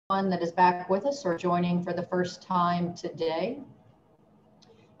that is back with us or joining for the first time today.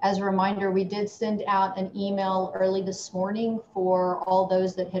 As a reminder, we did send out an email early this morning for all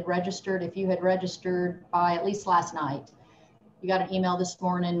those that had registered. If you had registered by at least last night, you got an email this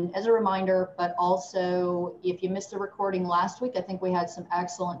morning as a reminder, but also if you missed the recording last week, I think we had some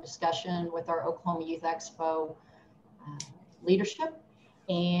excellent discussion with our Oklahoma Youth Expo leadership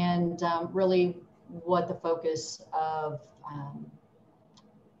and really what the focus of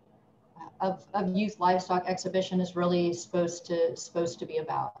youth livestock exhibition is really supposed to be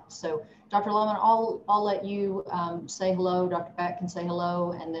about. So Dr. Lohman, I'll let you say hello. Dr. Beck can say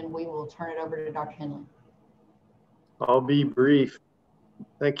hello, and then we will turn it over to Dr. Henley. I'll be brief.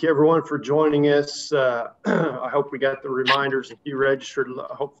 Thank you everyone for joining us. I hope we got the reminders. If you registered,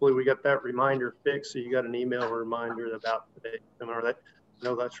 hopefully we got that reminder fixed. So you got an email reminder about today. I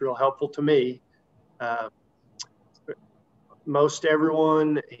know that's real helpful to me. Most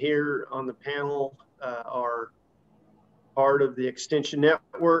everyone here on the panel are part of the Extension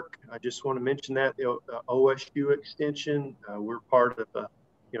Network. I just want to mention that the OSU Extension, we're part of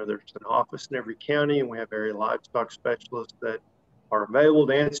there's an office in every county, and we have area livestock specialists that are available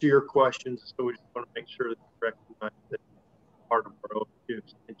to answer your questions. So we just want to make sure that you recognize that part of our OSU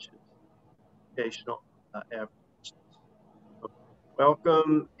Extension educational efforts. So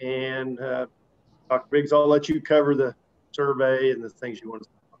welcome, and Dr. Biggs, I'll let you cover the survey and the things you want to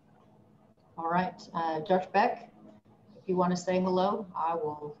say. All right, Dr. Beck, if you want to say hello, I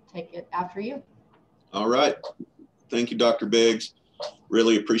will take it after you. All right. Thank you, Dr. Biggs.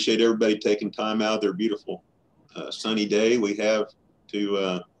 Really appreciate everybody taking time out of their beautiful sunny day we have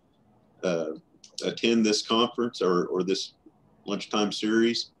to attend this conference or this lunchtime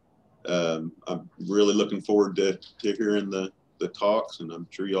series. I'm really looking forward to hearing the talks, and I'm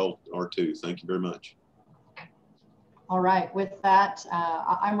sure y'all are too. Thank you very much. All right, with that,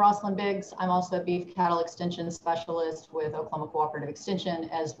 I'm Rosalind Biggs. I'm also a beef cattle extension specialist with Oklahoma Cooperative Extension,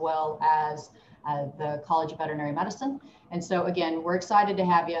 as well as the College of Veterinary Medicine. And so again, we're excited to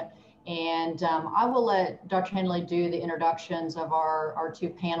have you. And I will let Dr. Henley do the introductions of our two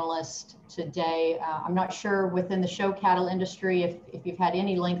panelists today. I'm not sure within the show cattle industry, if you've had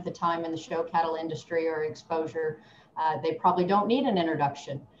any length of time in the show cattle industry or exposure, they probably don't need an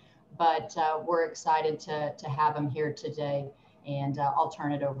introduction. But we're excited to have him here today, and I'll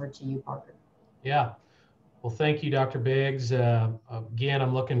turn it over to you, Parker. Yeah, well, thank you, Dr. Biggs. Again,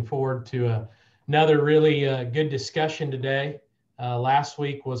 I'm looking forward to another really good discussion today. Last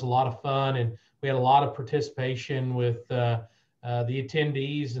week was a lot of fun, and we had a lot of participation with the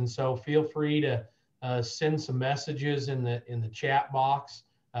attendees, and so feel free to send some messages in the chat box.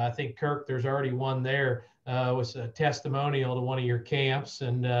 I think, Kirk, there's already one there. Was a testimonial to one of your camps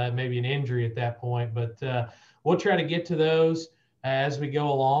and maybe an injury at that point, but we'll try to get to those as we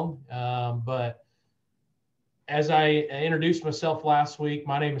go along. But as I introduced myself last week,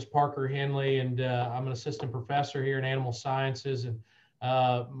 my name is Parker Henley, and I'm an assistant professor here in animal sciences. And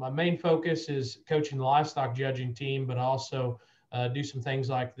my main focus is coaching the livestock judging team, but also do some things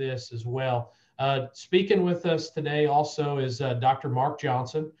like this as well. Speaking with us today also is Dr. Mark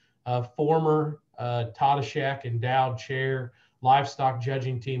Johnson, former Tatasciak endowed chair, livestock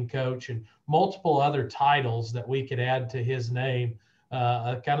judging team coach, and multiple other titles that we could add to his name.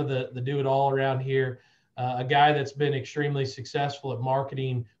 Kind of the do-it-all around here. A guy that's been extremely successful at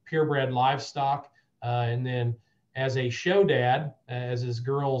marketing purebred livestock, and then as a show dad, as his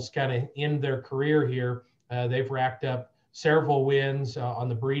girls kind of end their career here, they've racked up several wins on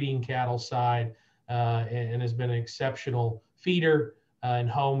the breeding cattle side, and has been an exceptional feeder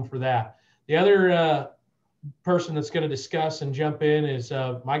and home for that. The other person that's going to discuss and jump in is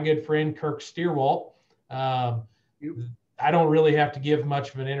my good friend, Kirk Stierwalt. I don't really have to give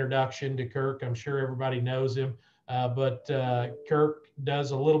much of an introduction to Kirk. I'm sure everybody knows him, but Kirk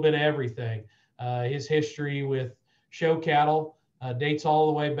does a little bit of everything. His history with show cattle dates all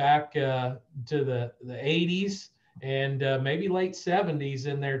the way back to the 80s and maybe late 70s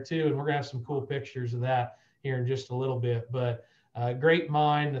in there too. And we're going to have some cool pictures of that here in just a little bit. But great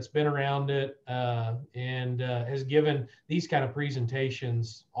mind that's been around it and has given these kind of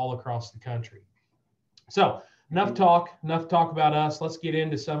presentations all across the country. So enough talk about us. Let's get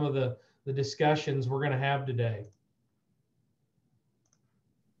into some of the discussions we're going to have today.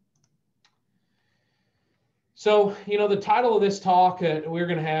 So, the title of this talk we're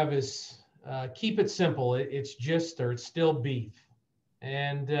going to have is Keep It Simple. It's still beef.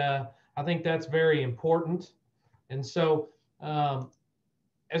 And I think that's very important. And so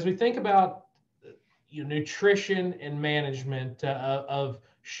as we think about nutrition and management of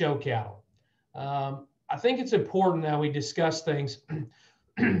show cattle, I think it's important that we discuss things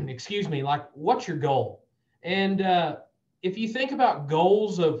excuse me, like what's your goal? And if you think about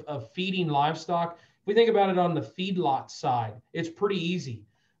goals of feeding livestock, if we think about it on the feedlot side, it's pretty easy.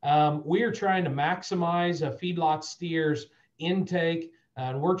 We are trying to maximize a feedlot steer's intake,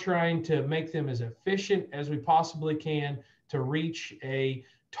 and we're trying to make them as efficient as we possibly can to reach a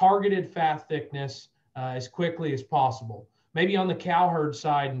targeted fat thickness as quickly as possible. Maybe on the cow herd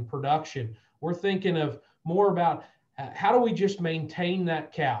side and production, we're thinking of more about how do we just maintain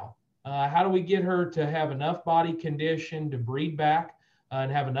that cow? How do we get her to have enough body condition to breed back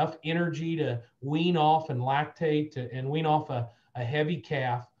and have enough energy to wean off and lactate and wean off a heavy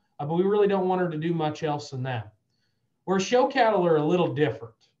calf? But we really don't want her to do much else than that. Where show cattle are a little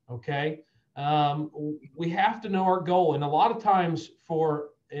different, okay? We have to know our goal. And a lot of times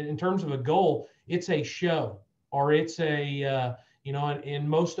in terms of a goal, it's a show, or it's a, in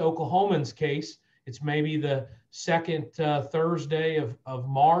most Oklahomans' case, it's maybe the second Thursday of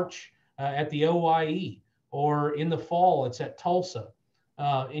March at the OIE, or in the fall, it's at Tulsa.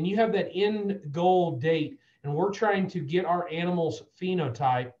 And you have that end goal date, and we're trying to get our animal's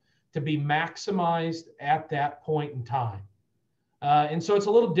phenotype to be maximized at that point in time. And so it's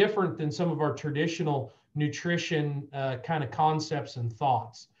a little different than some of our traditional nutrition kind of concepts and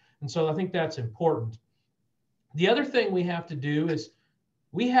thoughts. And so I think that's important. The other thing we have to do is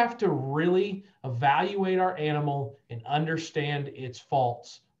we have to really evaluate our animal and understand its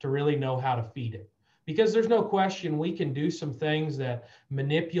faults to really know how to feed it. Because there's no question we can do some things that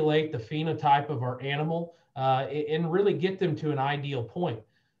manipulate the phenotype of our animal and really get them to an ideal point.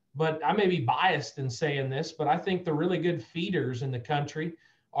 But I may be biased in saying this, but I think the really good feeders in the country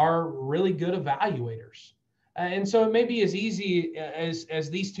are really good evaluators. And so it may be as easy as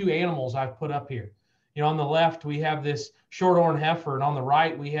these two animals I've put up here. On the left, we have this shorthorn heifer, and on the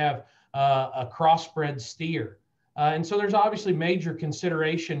right, we have a crossbred steer. And so there's obviously major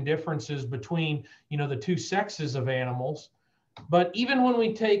consideration differences between, the two sexes of animals. But even when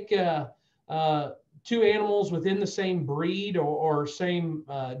we take two animals within the same breed or same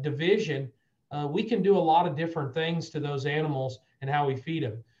division, we can do a lot of different things to those animals and how we feed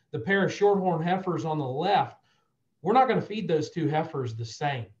them. The pair of shorthorn heifers on the left, we're not going to feed those two heifers the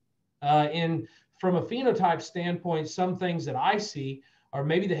same. From a phenotype standpoint, some things that I see are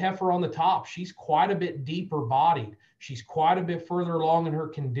maybe the heifer on the top. She's quite a bit deeper bodied. She's quite a bit further along in her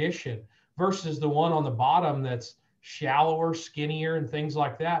condition versus the one on the bottom that's shallower, skinnier, and things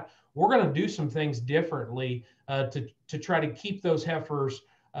like that. We're going to do some things differently to try to keep those heifers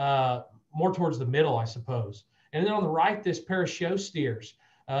more towards the middle, I suppose. And then on the right, this pair of show steers.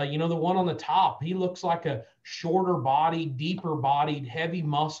 The one on the top, he looks like a shorter bodied, deeper bodied, heavy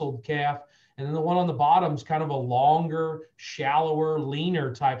muscled calf. And then the one on the bottom is kind of a longer, shallower,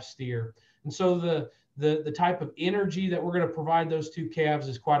 leaner type steer. And so the type of energy that we're going to provide those two calves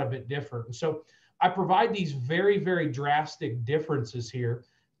is quite a bit different. And so I provide these very, very drastic differences here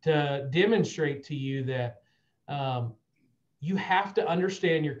to demonstrate to you that you have to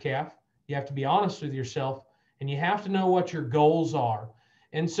understand your calf. You have to be honest with yourself, and you have to know what your goals are.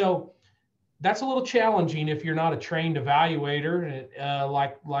 And so that's a little challenging if you're not a trained evaluator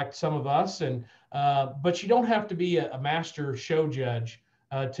like some of us. But you don't have to be a master show judge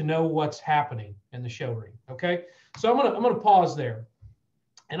to know what's happening in the show ring. Okay, so I'm gonna pause there,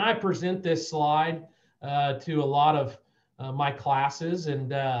 and I present this slide to a lot of my classes, and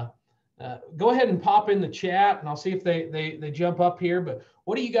go ahead and pop in the chat, and I'll see if they jump up here. But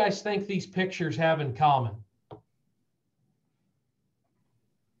what do you guys think these pictures have in common?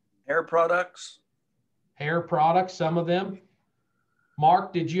 Hair products. Hair products, some of them.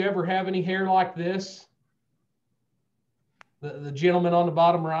 Mark, did you ever have any hair like this? The gentleman on the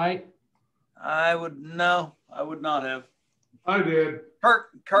bottom right? I would not have. I did.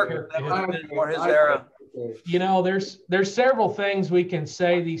 Kirk, that would have been more his era. There's several things we can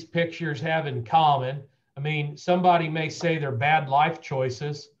say these pictures have in common. I mean, somebody may say they're bad life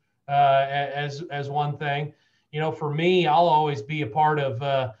choices as one thing. For me, I'll always be a part of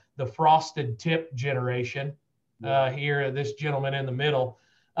the frosted tip generation here, this gentleman in the middle.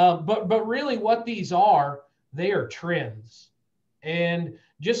 But really what these are, they are trends. And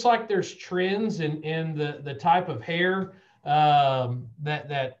just like there's trends in the type of hair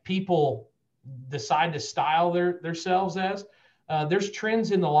that people decide to style themselves as, there's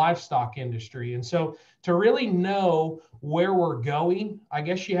trends in the livestock industry. And so to really know where we're going, I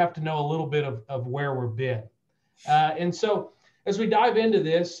guess you have to know a little bit of where we've been. And so as we dive into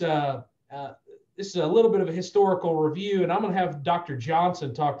this, this is a little bit of a historical review, and I'm going to have Dr.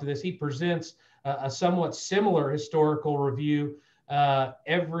 Johnson talk to this. He presents a somewhat similar historical review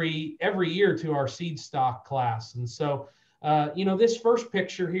every year to our seed stock class. And so This first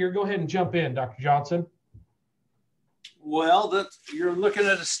picture here, go ahead and jump in, Dr. Johnson. Well, you're looking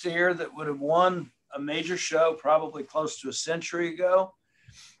at a steer that would have won a major show probably close to a century ago.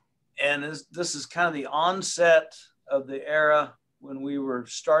 And this is kind of the onset of the era when we were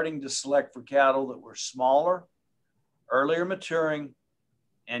starting to select for cattle that were smaller, earlier maturing,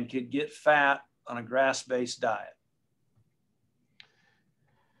 and could get fat on a grass-based diet.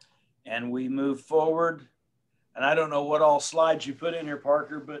 And we move forward. And I don't know what all slides you put in here,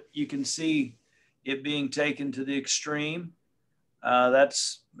 Parker, but you can see it being taken to the extreme.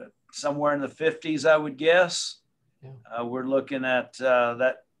 That's somewhere in the 50s, I would guess. Yeah. We're looking at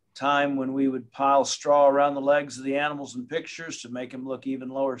that time when we would pile straw around the legs of the animals in pictures to make them look even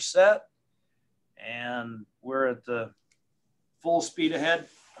lower set. And we're at the full speed ahead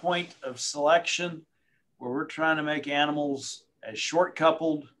point of selection where we're trying to make animals as short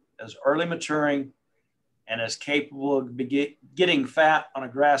coupled, as early maturing, and as capable of getting fat on a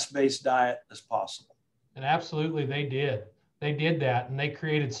grass-based diet as possible. And absolutely they did. They did that, and they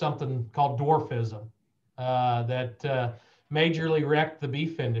created something called dwarfism that majorly wrecked the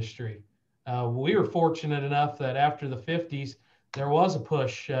beef industry. We were fortunate enough that after the 50s, there was a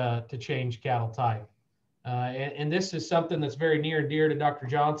push to change cattle type. And this is something that's very near and dear to Dr.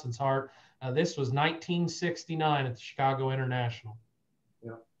 Johnson's heart. This was 1969 at the Chicago International.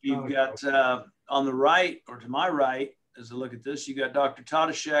 Yeah. You've got on the right, or to my right, as I look at this, you got Dr.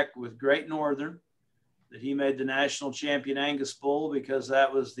 Tadashek with Great Northern, that he made the national champion Angus bull because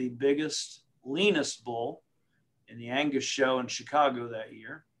that was the biggest, leanest bull in the Angus show in Chicago that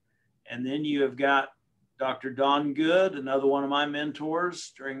year. And then you have got Dr. Don Good, another one of my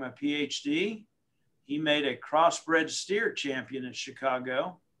mentors during my PhD. He made a crossbred steer champion in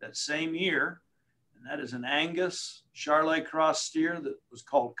Chicago that same year. And that is an Angus Charolais cross steer that was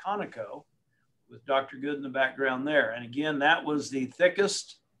called Conoco, with Dr. Good in the background there. And again, that was the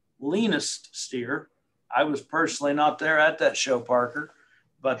thickest, leanest steer. I was personally not there at that show, Parker,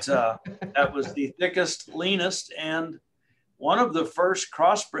 but that was the thickest, leanest, and one of the first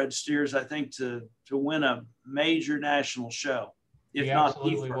crossbred steers, I think, to win a major national show, if not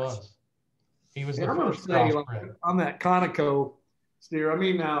the first. Was. He was the I'm first say, crossbred. like, on that Conoco steer,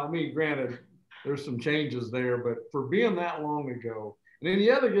 granted, there's some changes there, but for being that long ago, and then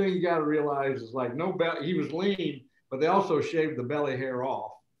the other thing you got to realize is like no belly, he was lean, but they also shaved the belly hair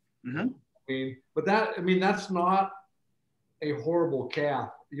off. Mm-hmm. That's not a horrible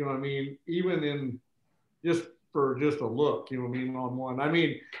calf, you know what I mean? Even in just for just a look, you know what I mean, on one. I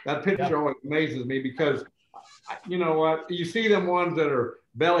mean, that picture always amazes me because, you know what, you see them ones that are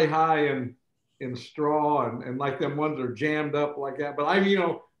belly high in straw and like them ones that are jammed up like that. But I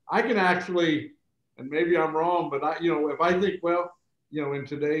can actually, and maybe I'm wrong, but if I think, well, in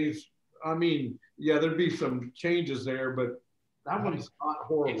today's, there'd be some changes there, but that one's not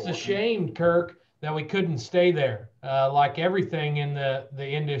horrible. It's a shame, Kirk, that we couldn't stay there. Like everything in the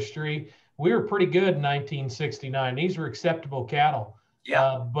industry, we were pretty good in 1969. These were acceptable cattle.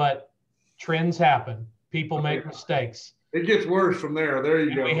 Yeah. But trends happen. People make mistakes. It gets worse from there. There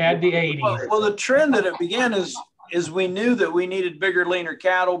you go. We had the 80s. Well, the trend that it began is we knew that we needed bigger, leaner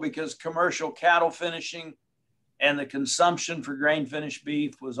cattle because commercial cattle finishing and the consumption for grain finished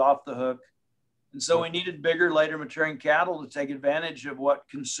beef was off the hook. And so we needed bigger, later maturing cattle to take advantage of what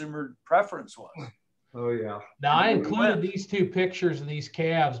consumer preference was. Oh yeah. Now I included these two pictures of these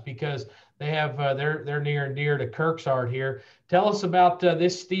calves because they have they're near and dear to Kirk's heart here. Tell us about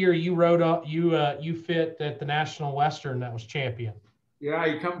this steer you rode up, you fit at the National Western that was champion. Yeah,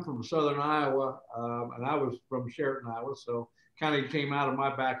 he come from Southern Iowa, and I was from Sheraton, Iowa, so kind of came out of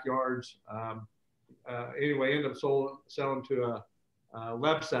my backyards. Anyway, ended up selling to a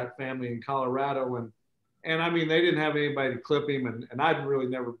Lebsack family in Colorado, and they didn't have anybody to clip him, and I'd really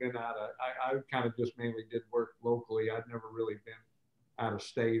never been I kind of just mainly did work locally. I'd never really been out of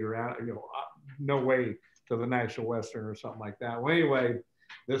state or out, no way to the National Western or something like that. Well, anyway,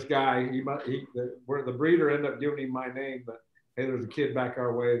 this guy, the breeder ended up giving him my name, but hey, there's a kid back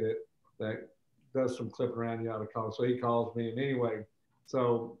our way that does some clipping around, you ought to call. So he calls me, and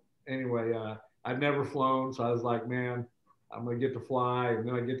anyway, I'd never flown, so I was like, man, I'm gonna get to fly, and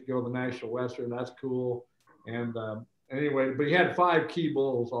then I get to go to the National Western. That's cool. And anyway, but he had 5 key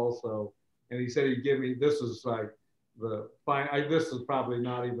bulls also, and he said he'd give me. This is like the fine. This is probably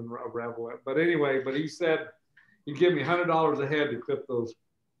not even a rebel, but anyway, but he said he'd give me $100 a head to clip those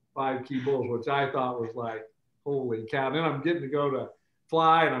 5 key bulls, which I thought was like, holy cow. And then I'm getting to go to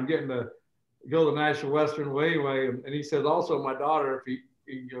fly, and I'm getting to go to the National Western. Well, anyway, and he says also my daughter, if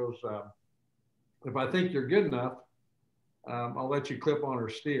he goes, if I think you're good enough, I'll let you clip on her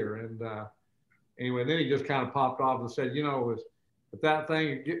steer. anyway, then he just kind of popped off and said, you know, if that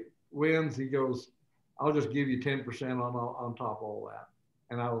thing wins, he goes, I'll just give you 10% on top of all that.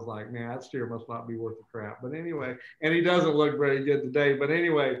 And I was like, man, that steer must not be worth the crap. But anyway, and he doesn't look very good today. But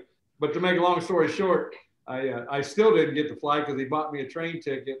anyway, but to make a long story short, I still didn't get to fly because he bought me a train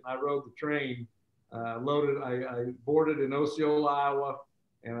ticket, and I rode the train, I boarded in Osceola, Iowa,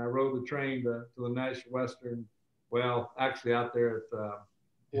 and I rode the train to the National Western, well, actually out there at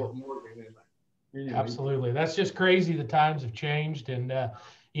Fort Morgan. And absolutely. That's just crazy. The times have changed. And,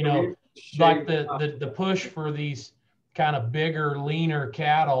 you know, like the push for these kind of bigger, leaner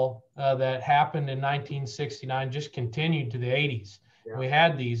cattle that happened in 1969 just continued to the 80s. Yeah. We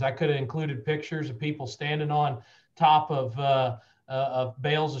had these. I could have included pictures of people standing on top of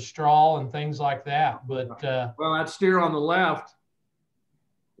bales of straw and things like that. But well, that steer on the left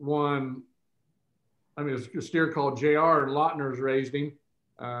won. I mean, it's a steer called JR, and Lautner's raised him.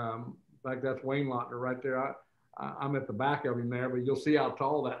 In fact, that's Wayne Lautner right there. I'm at the back of him there, but you'll see how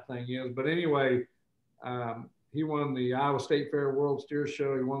tall that thing is. But anyway, he won the Iowa State Fair World Steer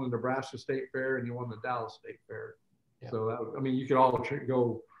Show. He won the Nebraska State Fair, and he won the Dallas State Fair. Yeah. So that was, I mean, you could all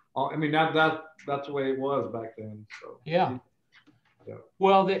go. I mean, that's the way it was back then. So yeah.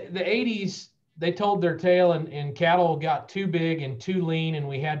 Well, the 80s, they told their tale, and cattle got too big and too lean, and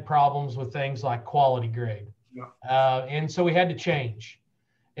we had problems with things like quality grade. Yeah. And so we had to change.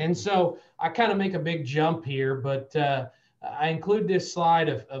 And so I kind of make a big jump here, but I include this slide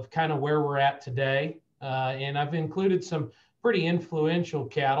of kind of where we're at today. And I've included some pretty influential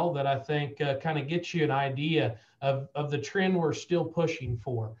cattle that I think kind of gets you an idea of the trend we're still pushing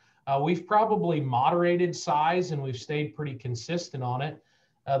for. We've probably moderated size, and we've stayed pretty consistent on it.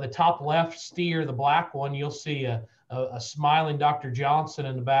 The top left steer, the black one, you'll see a smiling Dr. Johnson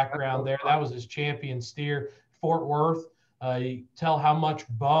in the background there. That was his champion steer, Fort Worth. You tell how much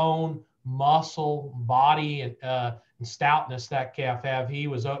bone, muscle, body, and stoutness that calf have. He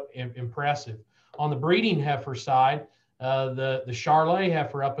was impressive. On the breeding heifer side, the Charolais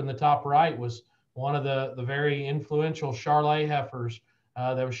heifer up in the top right was one of the very influential Charolais heifers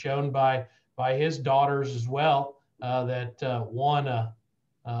that was shown by his daughters as well, that won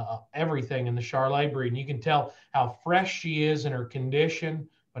everything in the Charolais breed. And you can tell how fresh she is in her condition,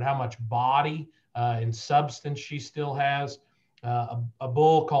 but how much body and substance she still has. A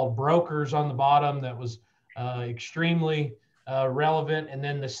bull called Brokers on the bottom that was extremely relevant, and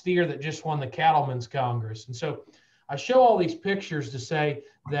then the steer that just won the Cattlemen's Congress. And so I show all these pictures to say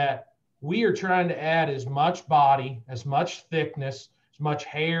that we are trying to add as much body, as much thickness, as much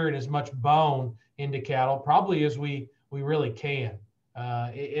hair, and as much bone into cattle, probably as we really can.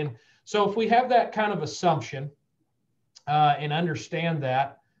 And so if we have that kind of assumption and understand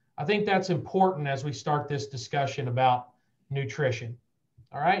that, I think that's important as we start this discussion about nutrition.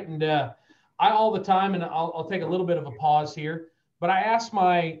 All right. And I all the time, and I'll take a little bit of a pause here, but I asked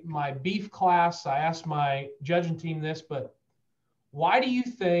my beef class, I asked my judging team this, but why do you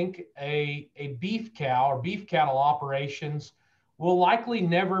think a beef cow or beef cattle operations will likely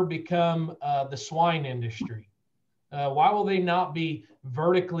never become the swine industry? Why will they not be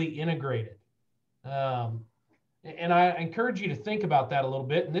vertically integrated? And I encourage you to think about that a little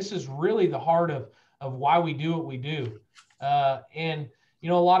bit. And this is really the heart of why we do what we do. And, you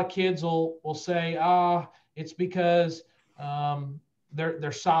know, a lot of kids will say, it's because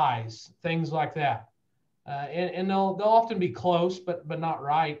their size, things like that. And they'll often be close, but not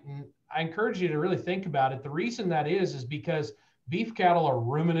right. And I encourage you to really think about it. The reason that is because beef cattle are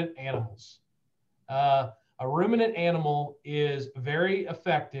ruminant animals. A ruminant animal is very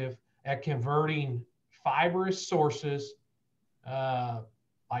effective at converting fibrous sources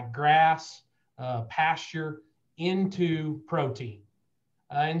like grass, pasture into protein.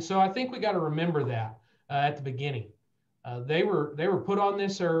 And so I think we got to remember that at the beginning. They were put on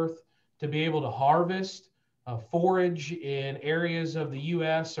this earth to be able to harvest, forage in areas of the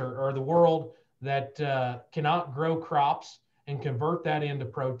U.S. or the world that cannot grow crops and convert that into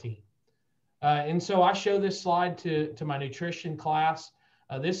protein. And so I show this slide to my nutrition class.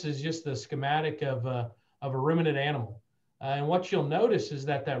 This is just the schematic of a ruminant animal. And what you'll notice is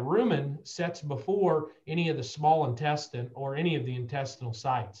that rumen sets before any of the small intestine or any of the intestinal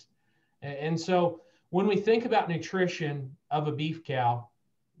sites. And so when we think about nutrition of a beef cow,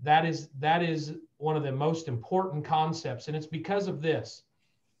 that is one of the most important concepts. And it's because of this.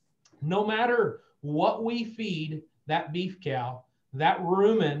 No matter what we feed that beef cow, that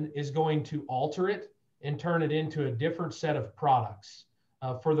rumen is going to alter it and turn it into a different set of products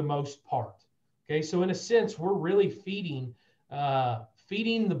for the most part. Okay, so in a sense, we're really feeding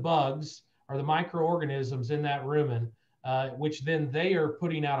the bugs or the microorganisms in that rumen, which then they are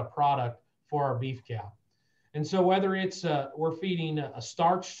putting out a product for our beef cow. And so whether it's we're feeding a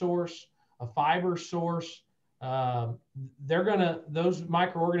starch source, a fiber source, those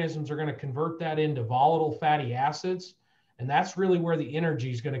microorganisms are going to convert that into volatile fatty acids. And that's really where the energy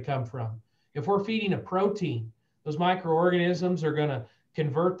is going to come from. If we're feeding a protein, those microorganisms are going to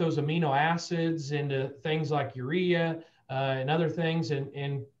convert those amino acids into things like urea and other things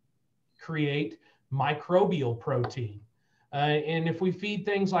and create microbial protein. And if we feed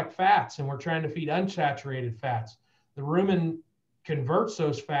things like fats and we're trying to feed unsaturated fats, the rumen converts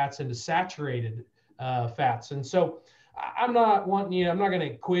those fats into saturated fats. And so I'm not going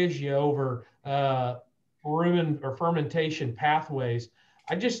to quiz you over rumen or fermentation pathways.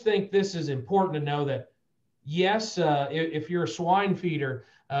 I just think this is important to know that, yes, if you're a swine feeder,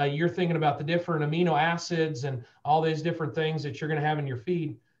 you're thinking about the different amino acids and all these different things that you're going to have in your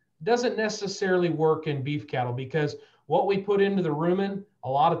feed. It doesn't necessarily work in beef cattle, because what we put into the rumen a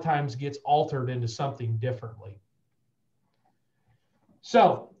lot of times gets altered into something differently.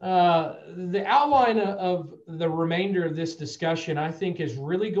 So the outline of the remainder of this discussion, I think, is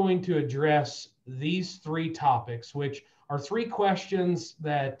really going to address these three topics, which are three questions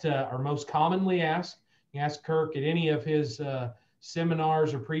that are most commonly asked. You ask Kirk at any of his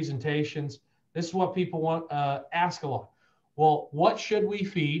seminars or presentations. This is what people want ask a lot. Well, what should we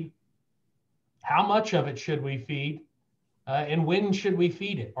feed? How much of it should we feed? And when should we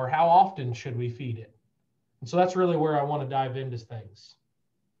feed it? Or how often should we feed it? And so that's really where I want to dive into things.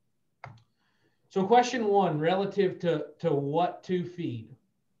 So question one, relative to what to feed.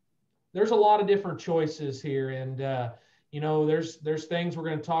 There's a lot of different choices here. And, there's things we're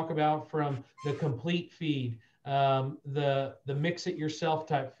going to talk about, from the complete feed, the mix it yourself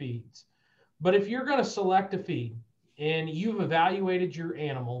type feeds. But if you're going to select a feed and you've evaluated your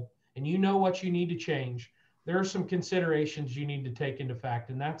animal and you know what you need to change, there are some considerations you need to take into fact,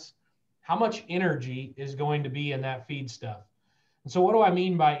 and that's how much energy is going to be in that feed stuff. And so what do I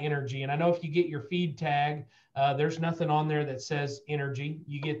mean by energy? And I know if you get your feed tag, there's nothing on there that says energy.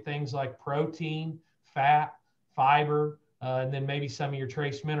 You get things like protein, fat, fiber, and then maybe some of your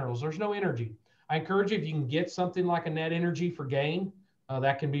trace minerals. There's no energy. I encourage you, if you can get something like a net energy for gain,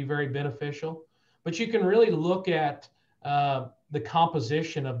 that can be very beneficial. But you can really look at the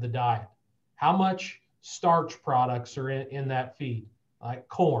composition of the diet. How much starch products are in that feed? Like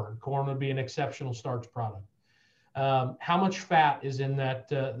corn. Corn would be an exceptional starch product. How much fat is in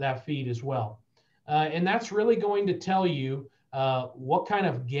that feed as well. And that's really going to tell you what kind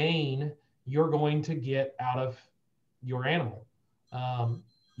of gain you're going to get out of your animal.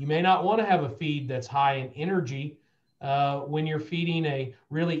 You may not want to have a feed that's high in energy when you're feeding a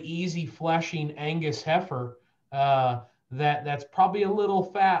really easy fleshing Angus heifer that's probably a little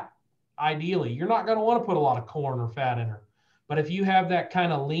fat. Ideally, you're not going to want to put a lot of corn or fat in her. But if you have that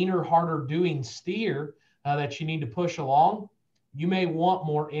kind of leaner, harder doing steer that you need to push along, you may want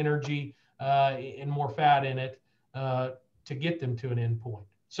more energy and more fat in it to get them to an end point.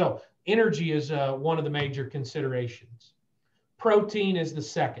 So energy is one of the major considerations. Protein is the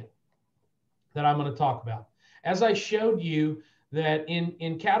second that I'm going to talk about. As I showed you that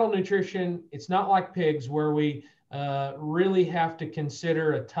in cattle nutrition, it's not like pigs where we really have to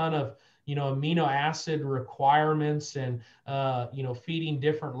consider a ton of amino acid requirements and feeding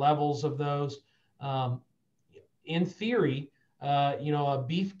different levels of those. In theory, a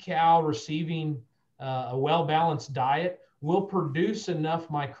beef cow receiving a well-balanced diet will produce enough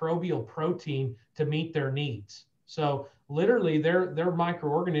microbial protein to meet their needs. So literally their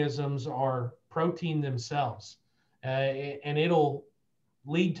microorganisms are protein themselves, and it'll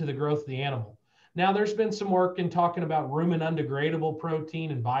lead to the growth of the animal. Now, there's been some work in talking about rumen undegradable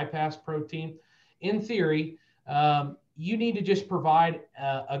protein and bypass protein. In theory, you need to just provide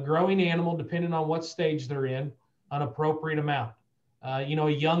a growing animal, depending on what stage they're in, an appropriate amount. A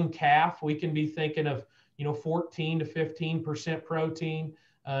young calf, we can be thinking of 14 to 15% protein.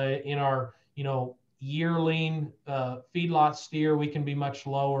 In our yearling feedlot steer, we can be much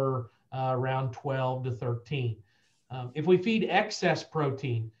lower, around 12 to 13. If we feed excess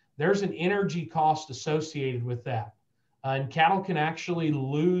protein, there's an energy cost associated with that. And cattle can actually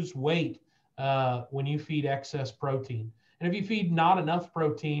lose weight when you feed excess protein. And if you feed not enough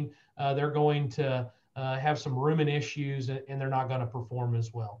protein, they're going to have some rumen issues, and they're not going to perform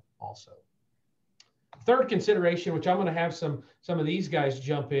as well also. Third consideration, which I'm going to have some of these guys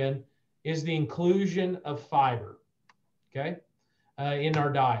jump in, is the inclusion of fiber, okay, in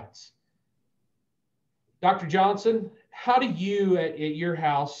our diets. Dr. Johnson, how do you at your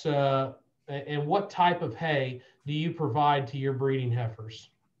house and what type of hay do you provide to your breeding heifers?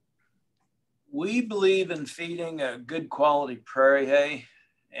 We believe in feeding a good quality prairie hay,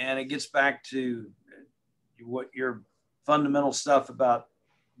 And it gets back to what your fundamental stuff about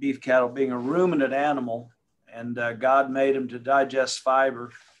beef cattle being a ruminant animal, and God made them to digest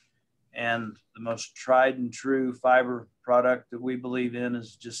fiber. And the most tried and true fiber product that we believe in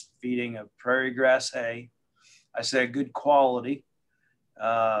is just feeding a prairie grass hay. I say a good quality.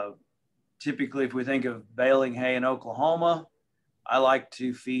 Typically, if we think of baling hay in Oklahoma, I like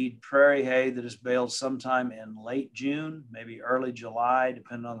to feed prairie hay that is baled sometime in late June, maybe early July,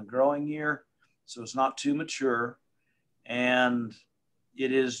 depending on the growing year. So it's not too mature. And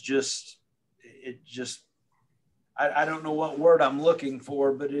it is just, I don't know what word I'm looking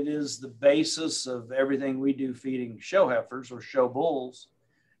for, but it is the basis of everything we do feeding show heifers or show bulls,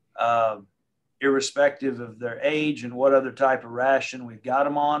 irrespective of their age and what other type of ration we've got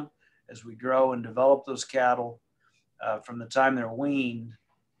them on. As we grow and develop those cattle, from the time they're weaned,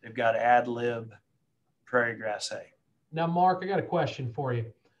 they've got ad lib prairie grass hay. Now, Mark, I got a question for you.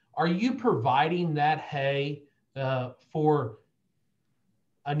 Are you providing that hay for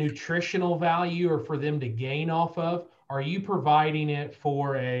a nutritional value or for them to gain off of? Are you providing it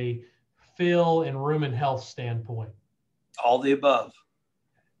for a fill and rumen health standpoint? All the above.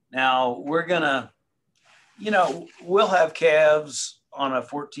 Now, we're going to, we'll have calves on a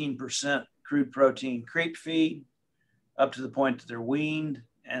 14% crude protein creep feed up to the point that they're weaned.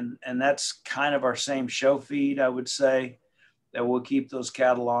 And that's kind of our same show feed, I would say, that we'll keep those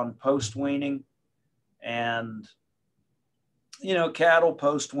cattle on post weaning. And, cattle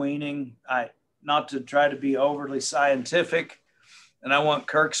post weaning, not to try to be overly scientific, and I want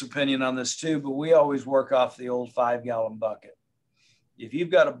Kirk's opinion on this too, but we always work off the old 5-gallon bucket. If you've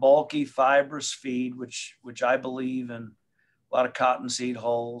got a bulky fibrous feed, which I believe in, a lot of cottonseed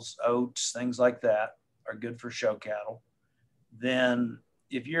hulls, oats, things like that are good for show cattle. Then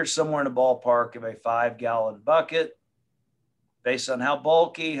if you're somewhere in a ballpark of a 5-gallon bucket, based on how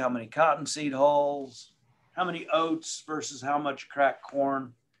bulky, how many cottonseed hulls, how many oats versus how much cracked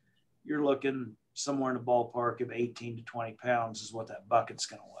corn, you're looking somewhere in a ballpark of 18 to 20 pounds is what that bucket's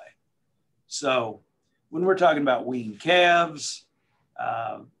going to weigh. So when we're talking about weaned calves,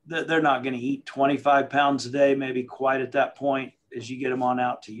 they're not going to eat 25 pounds a day, maybe quite at that point. As you get them on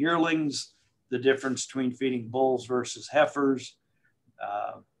out to yearlings, the difference between feeding bulls versus heifers,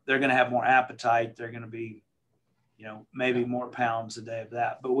 they're going to have more appetite. They're going to be, maybe more pounds a day of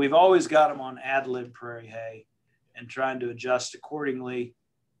that. But we've always got them on ad lib prairie hay and trying to adjust accordingly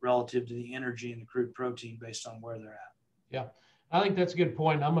relative to the energy and the crude protein based on where they're at. Yeah, I think that's a good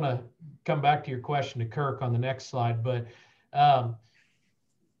point. I'm going to come back to your question to Kirk on the next slide, but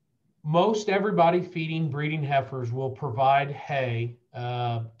most everybody feeding breeding heifers will provide hay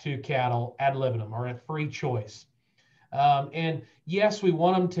to cattle ad libitum or at free choice. And yes, we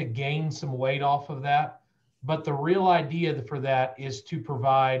want them to gain some weight off of that, but the real idea for that is to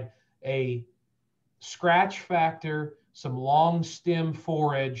provide a scratch factor, some long stem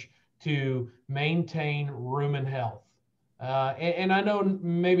forage to maintain rumen health. And I know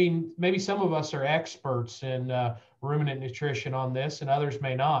maybe some of us are experts in ruminant nutrition on this and others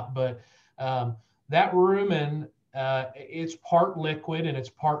may not, but that rumen, it's part liquid and it's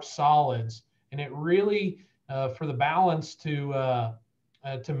part solids. And it really, for the balance to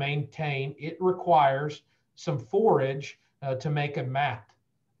maintain, it requires some forage to make a mat.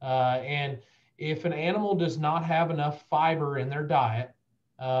 And if an animal does not have enough fiber in their diet,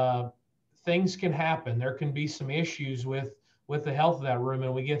 things can happen. There can be some issues with the health of that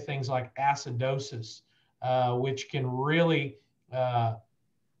rumen. We get things like acidosis, which can really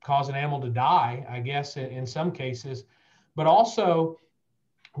cause an animal to die, I guess, in some cases. But also,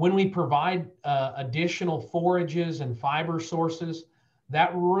 when we provide additional forages and fiber sources,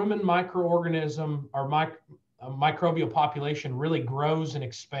 that rumen microorganism or microbial population really grows and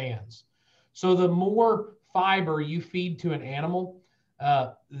expands. So the more fiber you feed to an animal,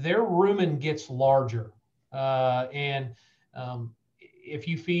 their rumen gets larger. If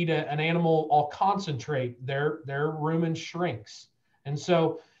you feed an animal all concentrate, their rumen shrinks. And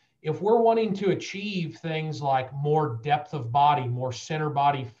so if we're wanting to achieve things like more depth of body, more center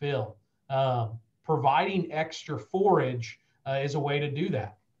body fill, providing extra forage is a way to do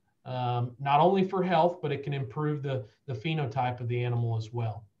that. Not only for health, but it can improve the phenotype of the animal as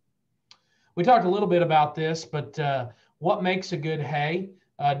well. We talked a little bit about this, but what makes a good hay?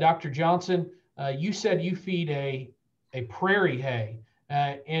 Dr. Johnson, you said you feed a prairie hay.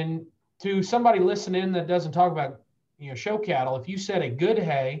 And to somebody listening that doesn't talk about show cattle, if you said a good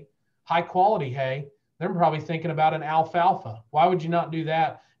hay, high quality hay, they're probably thinking about an alfalfa. Why would you not do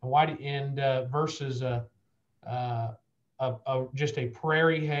that? And versus just a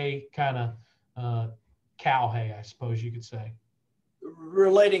prairie hay kind of cow hay, I suppose you could say.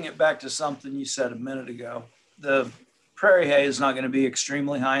 relating it back to something you said a minute ago, the prairie hay is not going to be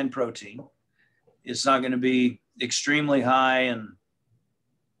extremely high in protein. It's not going to be extremely high in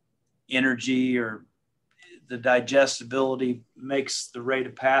energy, or the digestibility makes the rate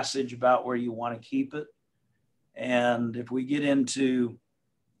of passage about where you want to keep it. And if we get into,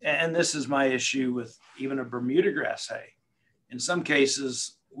 and this is my issue with even a Bermuda grass hay, in some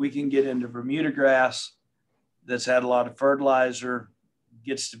cases we can get into Bermuda grass that's had a lot of fertilizer,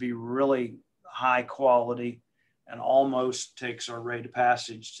 gets to be really high quality, and almost takes our rate of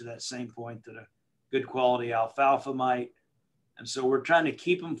passage to that same point that a good quality alfalfa might. And so we're trying to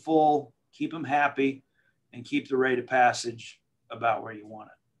keep them full, keep them happy, and keep the rate of passage about where you want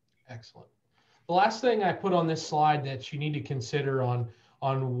it. Excellent. The last thing I put on this slide that you need to consider on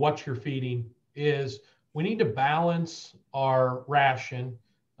what you're feeding is we need to balance our ration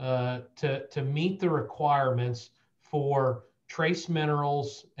to meet the requirements for trace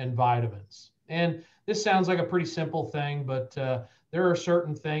minerals and vitamins. And this sounds like a pretty simple thing, but there are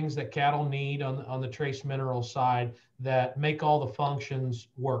certain things that cattle need on the trace mineral side that make all the functions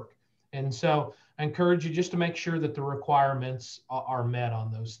work. And so I encourage you just to make sure that the requirements are met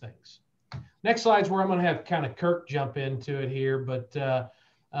on those things. Next slide's where I'm going to have kind of Kirk jump into it here, but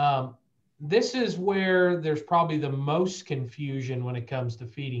this is where there's probably the most confusion when it comes to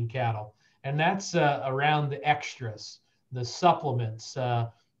feeding cattle, and that's around the extras, the supplements,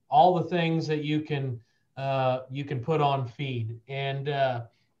 all the things that you can put on feed. And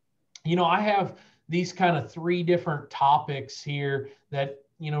you know, I have these kind of 3 different topics here that,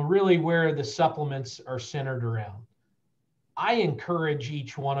 you know, really where the supplements are centered around. I encourage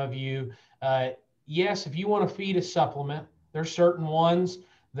each one of you, yes, if you want to feed a supplement, there's certain ones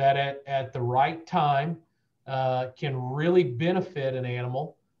that at the right time can really benefit an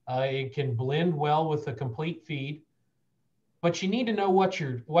animal. It can blend well with a complete feed, but you need to know what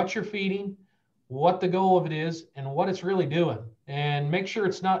you're feeding, what the goal of it is, and what it's really doing. And make sure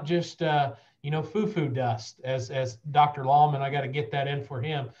it's not just you know, foo-foo dust, as Dr. Lawman, I got to get that in for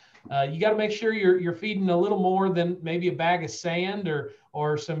him. You got to make sure you're feeding a little more than maybe a bag of sand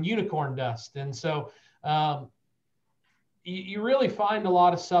or some unicorn dust. And so you really find a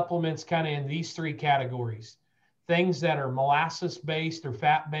lot of supplements kind of in these 3 categories. Things that are molasses-based or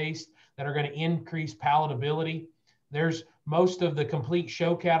fat-based that are going to increase palatability. There's most of the complete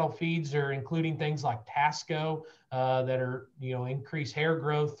show cattle feeds are including things like Tasco that are, you know, increase hair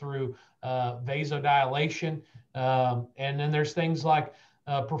growth through vasodilation. And then there's things like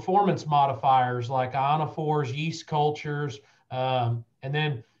performance modifiers like ionophores, yeast cultures, and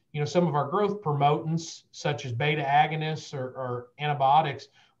then, you know, some of our growth promotants such as beta agonists or antibiotics,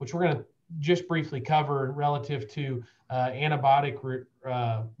 which we're going to just briefly cover relative to antibiotic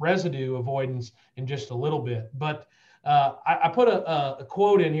residue avoidance in just a little bit. But I put a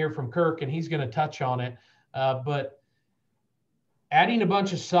quote in here from Kirk, and he's going to touch on it. But adding a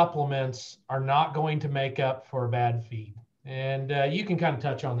bunch of supplements are not going to make up for a bad feed. And you can kind of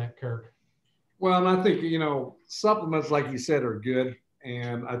touch on that, Kirk. Well, and I think, you know, supplements, like you said, are good.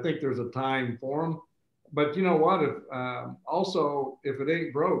 And I think there's a time for them. But you know what? If also, if it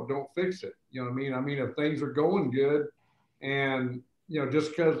ain't broke, don't fix it. You know what I mean? I mean, if things are going good, and you know,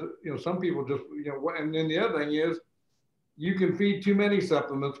 just because, you know, some people just, you know, and then the other thing is, you can feed too many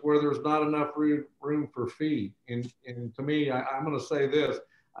supplements where there's not enough room for feed. And to me, I'm going to say this.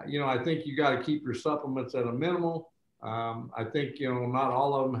 You know, I think you got to keep your supplements at a minimal. I think, you know, not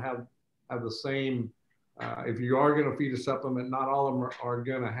all of them have the same. If you are going to feed a supplement, not all of them are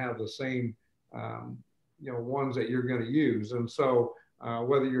going to have the same, you know, ones that you're going to use. And so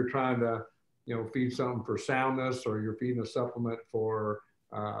whether you're trying to, you know, feed something for soundness, or you're feeding a supplement for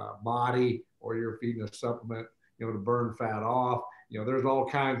body, or you're feeding a supplement, you know, to burn fat off, you know, there's all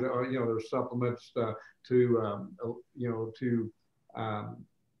kinds of, you know, there's supplements to you know, to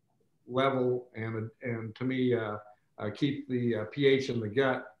level and to me, keep the pH in the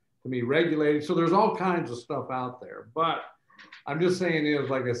gut, to me, regulated. So there's all kinds of stuff out there. But I'm just saying is,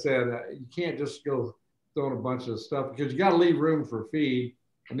 like I said, you can't just go throwing a bunch of stuff, because you got to leave room for feed.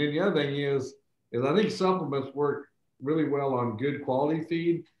 And then the other thing is I think supplements work really well on good quality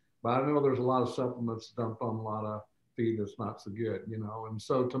feed, but I know there's a lot of supplements dumped on a lot of feed that's not so good, you know. And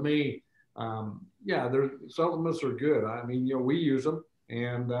so to me, yeah, supplements are good. I mean, you know, we use them,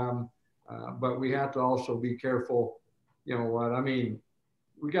 and but we have to also be careful. You know what I mean?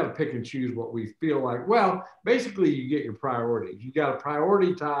 We got to pick and choose what we feel like. Well, basically, you get your priorities. You got to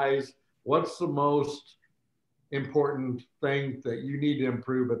prioritize what's the most important thing that you need to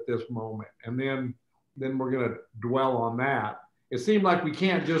improve at this moment, and then we're going to dwell on that. It seemed like we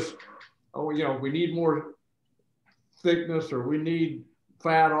can't just, oh, you know, we need more thickness, or we need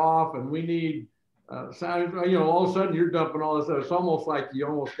fat off, and we need, you know, all of a sudden you're dumping all this stuff. It's almost like you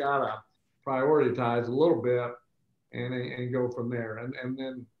almost got to prioritize a little bit and go from there. And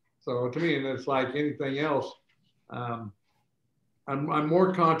then, so to me, and it's like anything else, I'm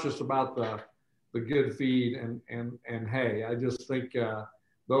more conscious about the good feed and hay. I just think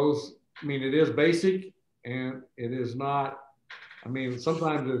those, I mean, it is basic and it is not, I mean,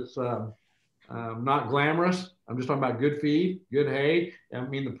 sometimes it's not glamorous. I'm just talking about good feed, good hay. I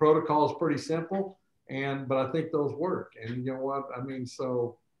mean, the protocol is pretty simple, but I think those work. And you know what? I mean,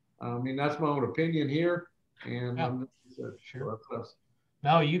 so, I mean, that's my own opinion here. And yeah, sure.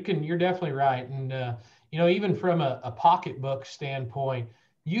 No, you're definitely right. And, you know, even from a pocketbook standpoint,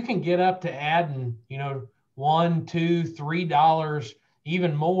 you can get up to adding, you know, $1, $2, $3,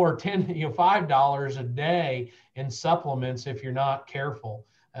 even more, $5 a day in supplements if you're not careful.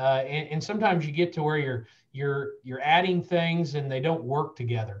 And sometimes you get to where you're adding things and they don't work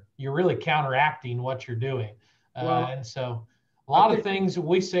together. You're really counteracting what you're doing. And so a lot of things,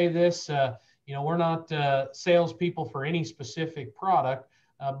 we say this, you know, we're not salespeople for any specific product,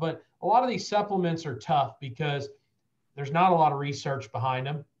 but a lot of these supplements are tough because there's not a lot of research behind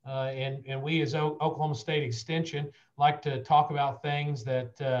them. And we as Oklahoma State Extension like to talk about things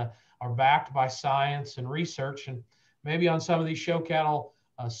that are backed by science and research. And maybe on some of these show cattle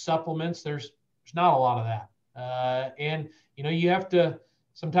supplements, there's not a lot of that. And, you know, you have to,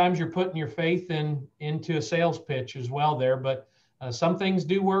 sometimes you're putting your faith into a sales pitch as well there, but some things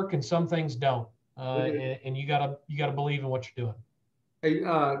do work and some things don't. And you gotta believe in what you're doing. Hey,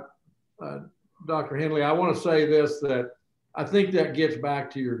 Dr. Henley, I want to say this, that I think that gets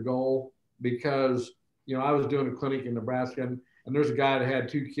back to your goal, because, you know, I was doing a clinic in Nebraska, and there's a guy that had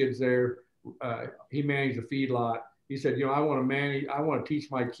 2 kids there. He managed a feedlot. He said, you know, I want to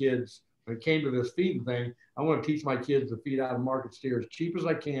teach my kids, when it came to this feeding thing, I want to teach my kids to feed out of market steer as cheap as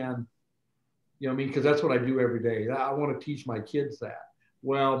I can. You know what I mean? Because that's what I do every day. I want to teach my kids that.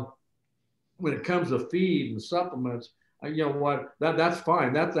 Well, when it comes to feed and supplements, you know what, that's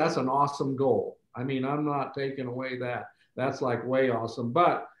fine. That's an awesome goal. I mean, I'm not taking away that. That's like way awesome.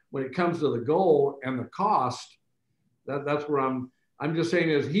 But when it comes to the goal and the cost, that's where I'm just saying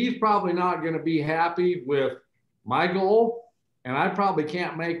is he's probably not going to be happy with my goal, and I probably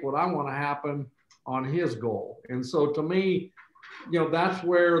can't make what I want to happen on his goal. And so to me, you know, that's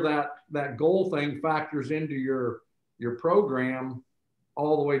where that goal thing factors into your program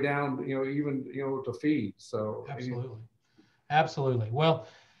all the way down, you know, even, you know, to feed. So Absolutely. Well,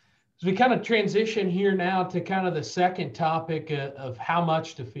 as we kind of transition here now to kind of the second topic of how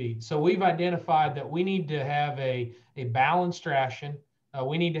much to feed. So we've identified that we need to have a balanced ration.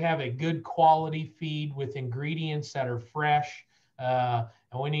 We need to have a good quality feed with ingredients that are fresh. And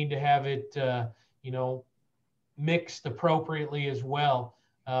we need to have it, you know, mixed appropriately as well.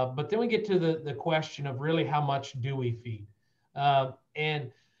 But then we get to the question of really how much do we feed?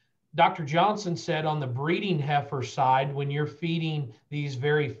 And Dr. Johnson said on the breeding heifer side, when you're feeding these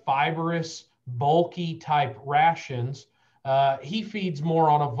very fibrous, bulky type rations, he feeds more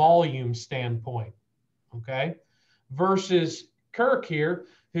on a volume standpoint, okay? Versus Kirk here,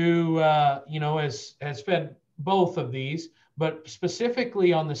 who, you know, has fed both of these, but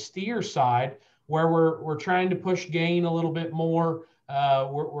specifically on the steer side, where we're trying to push gain a little bit more,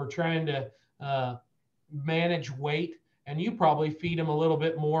 we're trying to manage weight, and you probably feed them a little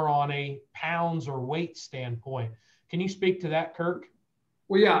bit more on a pounds or weight standpoint. Can you speak to that, Kirk?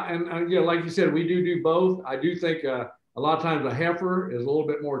 Well, yeah, and yeah, like you said, we do both. I do think a lot of times a heifer is a little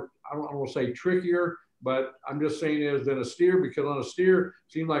bit more, I don't want to say trickier, but I'm just saying is than a steer, because on a steer,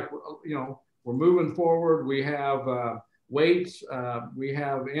 it seems like, you know, we're moving forward. We have weights, we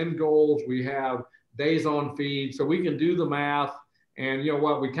have end goals, we have days on feed, so we can do the math. And you know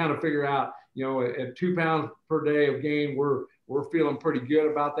what, we kind of figure out, you know, at 2 pounds per day of gain, we're feeling pretty good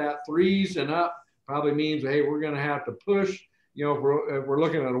about that. 3s and up probably means, hey, we're going to have to push. You know, if we're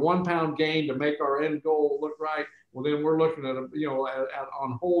looking at a 1 pound gain to make our end goal look right, well, then we're looking at, you know,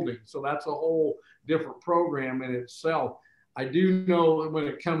 on holding. So that's a whole different program in itself. I do know when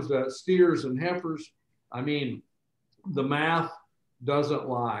it comes to steers and heifers, I mean, the math doesn't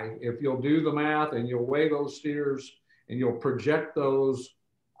lie. If you'll do the math and you'll weigh those steers and you'll project those,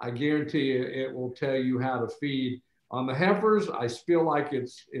 I guarantee you it will tell you how to feed. On the heifers, I feel like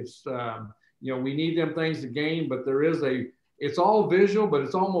it's you know, we need them things to gain, but there is it's all visual, but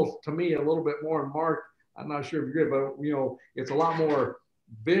it's almost, to me, a little bit more marked. I'm not sure if you're good, but you know, it's a lot more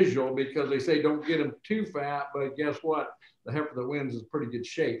visual, because they say don't get them too fat, but guess what? The heifer that wins is pretty good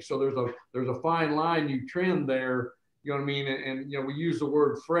shape. So there's a fine line you trend there, you know what I mean? And you know, we use the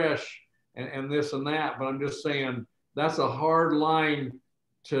word fresh and this and that, but I'm just saying, that's a hard line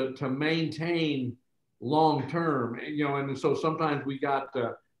to maintain long term, you know, and so sometimes we got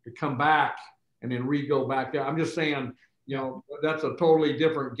to come back and then re-go back there. I'm just saying, you know, that's a totally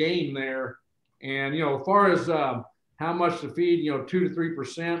different game there. And, you know, as far as how much to feed, you know, 2 to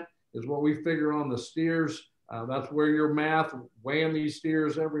 3% is what we figure on the steers. That's where your math, weighing these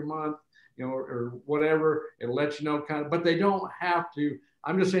steers every month, you know, or whatever, it lets you know kind of, but they don't have to.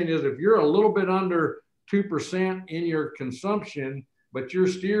 I'm just saying is if you're a little bit under 2% in your consumption, but your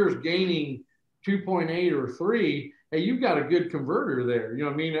steer's gaining 2.8 or 3, hey, you've got a good converter there. You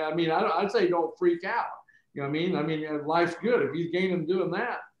know what I mean? I'd say don't freak out. You know what I mean, life's good. If he's gaining doing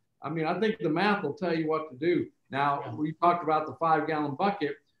that, I mean, I think the math will tell you what to do. Now, we talked about the 5-gallon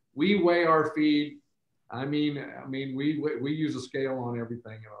bucket. We weigh our feed. I mean, we use a scale on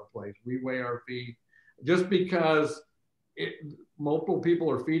everything in our place. We weigh our feed just because multiple people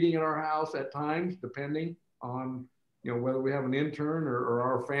are feeding at our house at times, depending on, you know, whether we have an intern or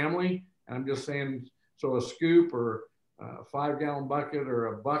our family. And I'm just saying, so a scoop or a 5-gallon bucket or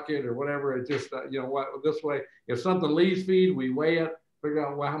a bucket or whatever, it just, you know what, this way, if something leaves feed, we weigh it, figure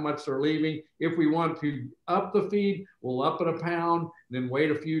out how much they're leaving. If we want to up the feed, we'll up it a pound, then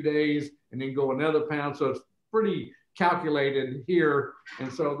wait a few days and then go another pound. So it's pretty calculated here.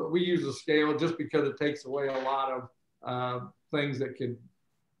 And so we use a scale just because it takes away a lot of things that could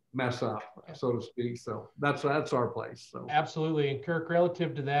mess up, so to speak. So that's our place. So absolutely. And Kirk,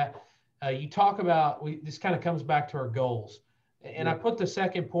 relative to that, you talk about, this kind of comes back to our goals. And I put the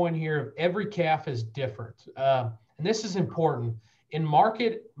second point here of every calf is different. And this is important. In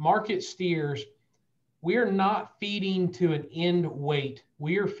market steers, we are not feeding to an end weight.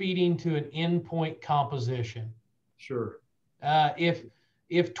 We are feeding to an end point composition. Sure. If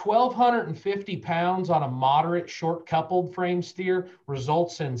 1,250 pounds on a moderate short coupled frame steer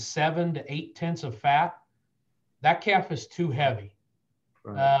results in 7 to 8 tenths of fat, that calf is too heavy.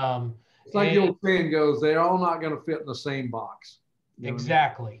 Right. It's like the old saying goes, they're all not going to fit in the same box. You know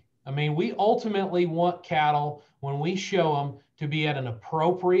exactly. I mean, we ultimately want cattle, when we show them, to be at an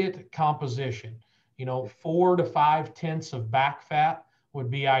appropriate composition. You know, 4 to 5 tenths of back fat would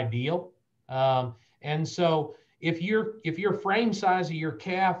be ideal. And so if your frame size of your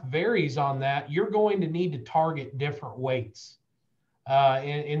calf varies on that, you're going to need to target different weights.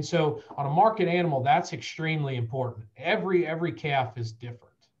 And so on a market animal, that's extremely important. Every calf is different.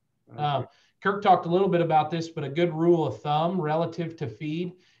 Kirk talked a little bit about this, but a good rule of thumb relative to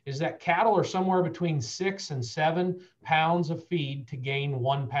feed is that cattle are somewhere between 6 and 7 pounds of feed to gain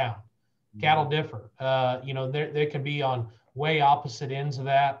 1 pound. Cattle differ. You know, they can be on way opposite ends of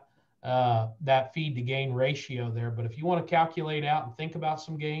that feed to gain ratio there. But if you want to calculate out and think about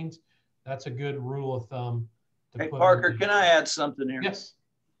some gains, that's a good rule of thumb. Hey, Parker, can I add something here? Yes.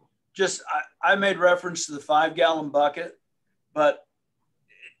 Just, I made reference to the 5-gallon bucket, but,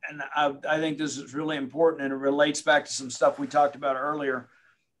 and I think this is really important, and it relates back to some stuff we talked about earlier,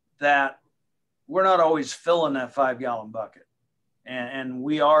 that we're not always filling that 5-gallon bucket. And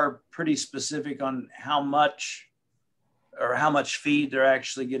we are pretty specific on how much feed they're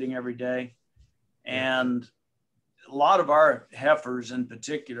actually getting every day. And a lot of our heifers in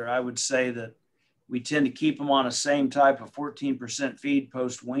particular, I would say that we tend to keep them on a same type of 14% feed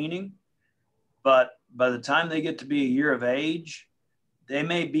post weaning. But by the time they get to be a year of age, they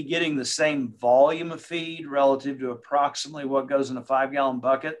may be getting the same volume of feed relative to approximately what goes in a 5-gallon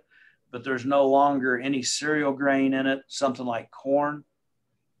bucket, but there's no longer any cereal grain in it, something like corn.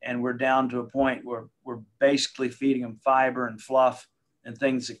 And we're down to a point where we're basically feeding them fiber and fluff and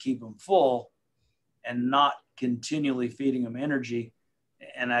things that keep them full and not continually feeding them energy.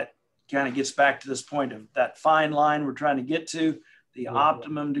 And that kind of gets back to this point of that fine line we're trying to get to, the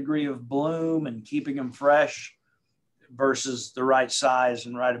optimum degree of bloom and keeping them fresh versus the right size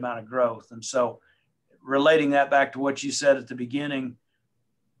and right amount of growth. And so relating that back to what you said at the beginning,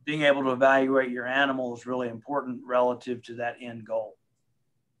 being able to evaluate your animal is really important relative to that end goal.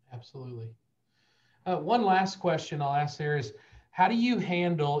 Absolutely. One last question I'll ask there is, how do you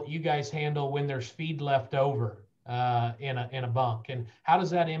guys handle when there's feed left over in a bunk, and how does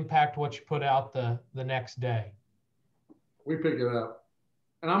that impact what you put out the next day? We pick it up.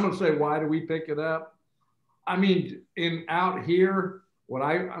 And I'm going to say, why do we pick it up? I mean, out here, what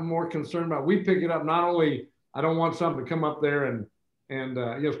I'm more concerned about, we pick it up. Not only, I don't want something to come up there and you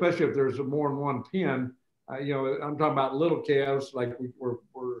know, especially if there's more than one pen, you know, I'm talking about little calves, like we're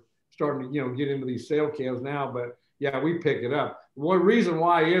starting to, you know, get into these sale calves now, but yeah, we pick it up. One reason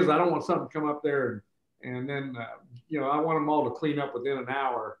why is I don't want something to come up there and then, you know, I want them all to clean up within an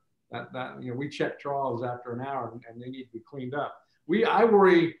hour. That you know, we check troughs after an hour and they need to be cleaned up. I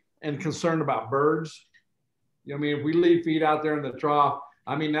worry and concerned about birds. You know what I mean? If we leave feed out there in the trough,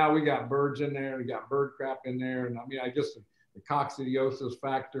 I mean, now we got birds in there, we got bird crap in there. And I mean, the coccidiosis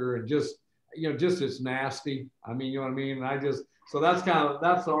factor and just, just it's nasty. I mean, you know what I mean? And so that's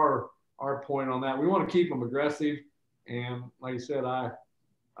our point on that. We want to keep them aggressive. And like I said, I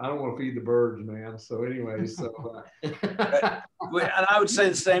don't want to feed the birds, man. So anyway, and I would say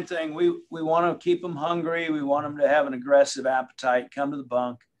the same thing. We want to keep them hungry. We want them to have an aggressive appetite, come to the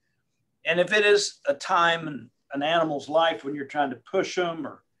bunk. And if it is a time in an animal's life when you're trying to push them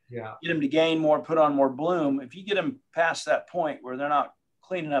or get them to gain more, put on more bloom, if you get them past that point where they're not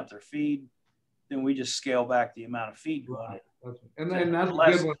cleaning up their feed, then we just scale back the amount of feed going in. And then that's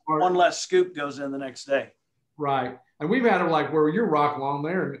one less scoop goes in the next day. Right. And we've had them like where you're rock along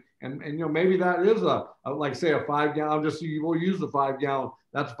there and maybe that is a like say a 5 gallon, we'll use the 5 gallon,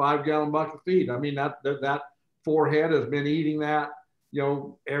 that's a 5 gallon bucket of feed. I mean, that forehead has been eating that,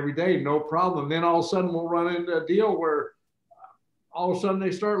 every day, no problem. Then all of a sudden we'll run into a deal where all of a sudden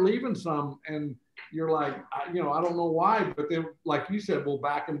they start leaving some and you're like, I don't know why, but then like you said, we'll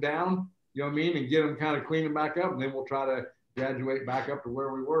back them down, you know what I mean? And get them kind of cleaning back up. And then we'll try to graduate back up to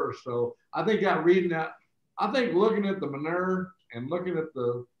where we were. So I think looking at the manure and looking at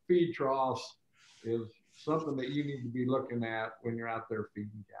the feed troughs is something that you need to be looking at when you're out there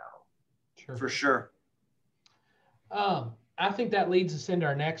feeding cattle. Sure. For sure. I think that leads us into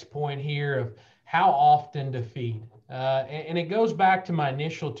our next point here of how often to feed. And it goes back to my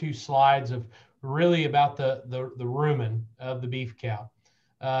initial 2 slides of really about the rumen of the beef cow.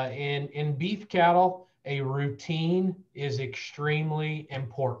 In beef cattle, a routine is extremely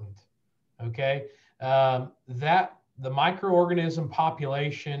important, okay? That the microorganism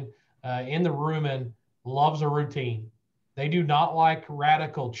population in the rumen loves a routine. They do not like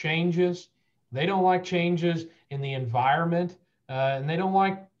radical changes. They don't like changes in the environment, and they don't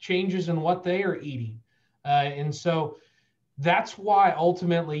like changes in what they are eating. And so that's why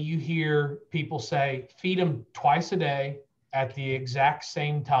ultimately you hear people say, feed them twice a day at the exact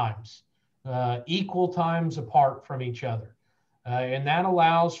same times, equal times apart from each other. And that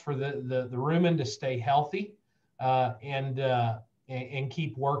allows for the rumen to stay healthy and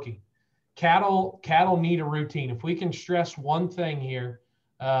keep working. Cattle need a routine. If we can stress one thing here,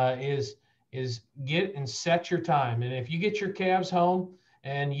 is get and set your time. And if you get your calves home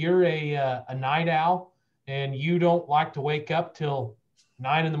and you're a night owl and you don't like to wake up till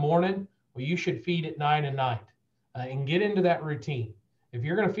 9 in the morning, well, you should feed at 9 at night and get into that routine. If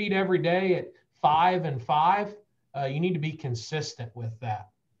you're going to feed every day at 5 and 5, you need to be consistent with that.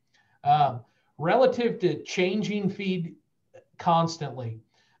 Relative to changing feed constantly,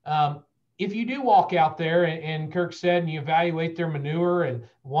 if you do walk out there and Kirk said, and you evaluate their manure and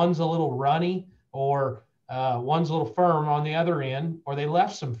one's a little runny or one's a little firm on the other end, or they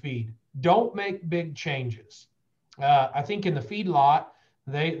left some feed, don't make big changes. I think in the feed lot,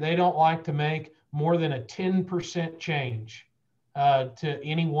 they don't like to make more than a 10% change to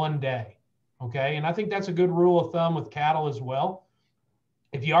any one day. Okay. And I think that's a good rule of thumb with cattle as well.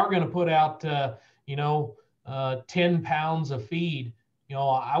 If you are going to put out, 10 pounds of feed,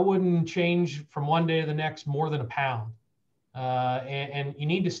 I wouldn't change from one day to the next more than a pound. And you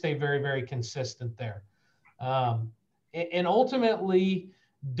need to stay very, very consistent there. And ultimately,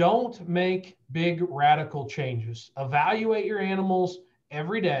 don't make big radical changes. Evaluate your animals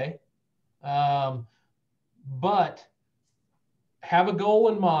every day, but have a goal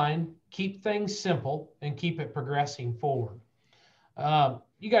in mind, keep things simple, and keep it progressing forward.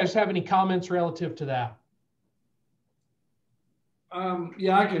 You guys have any comments relative to that?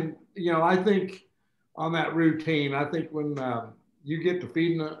 Yeah, I can, I think on that routine, I think when you get to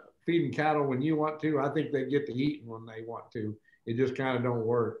feeding cattle when you want to, I think they get to eating when they want to. It just kind of don't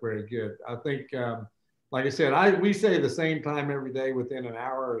work very good. I think, like I said, we say the same time every day within an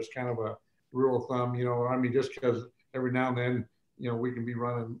hour is kind of a rule of thumb, just because every now and then, we can be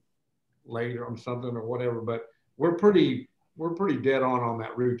running late or something or whatever, but we're pretty dead on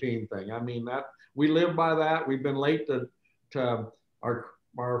that routine thing. I mean, that we live by that. We've been late to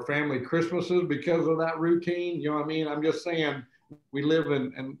our family Christmases because of that routine. I'm just saying we live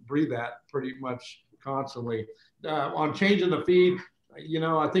and breathe that pretty much constantly. On changing the feed,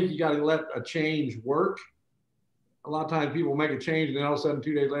 I think you got to let a change work. A lot of times people make a change and then all of a sudden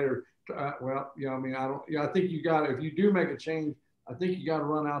 2 days later, I think you got to, if you do make a change, I think you got to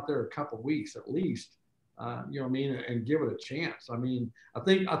run out there a couple of weeks at least, and give it a chance. I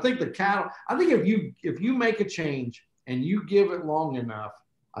think the cattle, if you make a change and you give it long enough,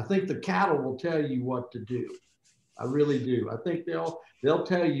 I think the cattle will tell you what to do. I really do. I think they'll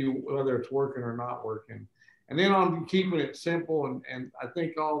tell you whether it's working or not working. And then on keeping it simple and I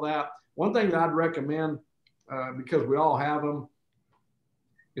think all that. One thing that I'd recommend because we all have them,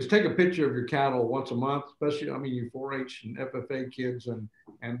 is take a picture of your cattle once a month, especially, I mean, you 4-H and FFA kids and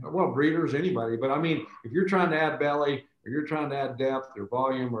well, breeders, anybody. But I mean, if you're trying to add belly or you're trying to add depth or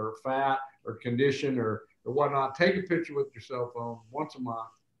volume or fat or condition or whatnot, take a picture with your cell phone once a month.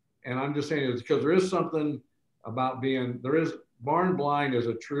 And I'm just saying it's because there is something about barn blind is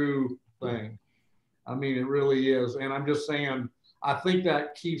a true thing. I mean, it really is. And I'm just saying, I think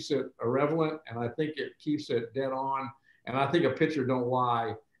that keeps it irrelevant, and I think it keeps it dead on. And I think a picture don't lie.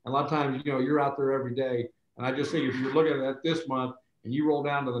 And a lot of times, you know, you're out there every day. And I just think if you're looking at this month and you roll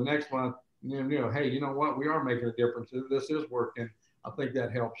down to the next month, and then, you know, hey, you know what? We are making a difference. This is working. I think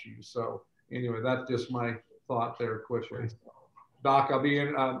that helps you. So anyway, that's just my thought there quickly. Doc, I'll be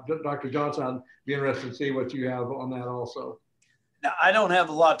in, Dr. Johnson, I'll be interested to see what you have on that also. Now, I don't have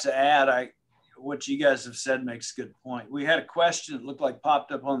a lot to add. What you guys have said makes a good point. We had a question that looked like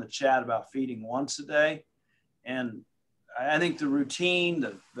popped up on the chat about feeding once a day. And I think the routine,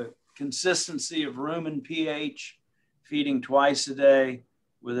 the consistency of rumen pH, feeding twice a day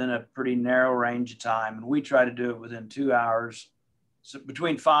within a pretty narrow range of time. And we try to do it within 2 hours, so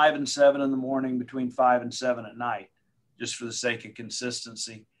between 5 and 7 in the morning, between 5 and 7 at night, just for the sake of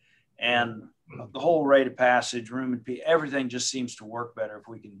consistency. And the whole rate of passage, rumen pH, everything just seems to work better if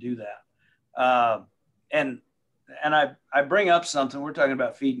we can do that. And I bring up something, we're talking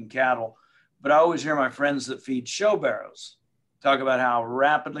about feeding cattle, but I always hear my friends that feed show barrows talk about how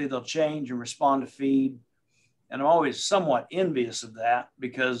rapidly they'll change and respond to feed. And I'm always somewhat envious of that,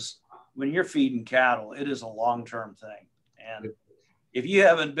 because when you're feeding cattle, it is a long-term thing. And if you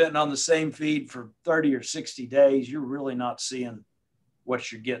haven't been on the same feed for 30 or 60 days, you're really not seeing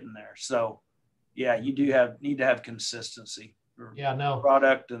what you're getting there. So yeah, you do need to have consistency for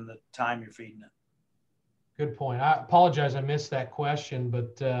product and the time you're feeding it. Good point. I apologize, I missed that question,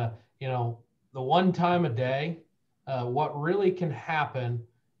 but you know, the 1 time a day, what really can happen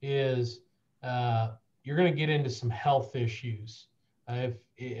is you're going to get into some health issues. If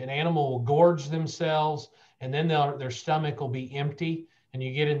an animal will gorge themselves and then their stomach will be empty, and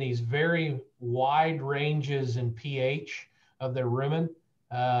you get in these very wide ranges in pH of their rumen.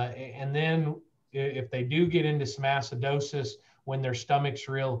 And then if they do get into some acidosis when their stomach's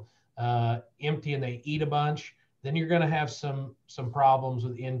real empty and they eat a bunch, then you're going to have some problems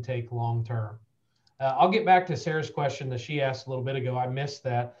with intake long term. I'll get back to Sarah's question that she asked a little bit ago. I missed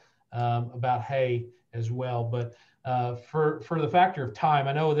that about hay as well. But for the factor of time,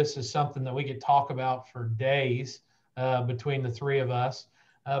 I know this is something that we could talk about for days between the 3 of us.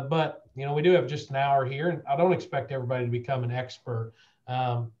 But, you know, we do have just an hour here, and I don't expect everybody to become an expert.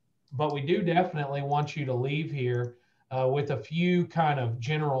 But we do definitely want you to leave here with a few kind of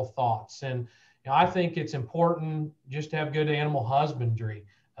general thoughts. And you know, I think it's important just to have good animal husbandry,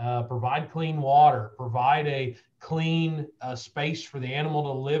 provide clean water, provide a clean space for the animal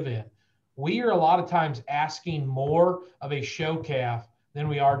to live in. We are a lot of times asking more of a show calf than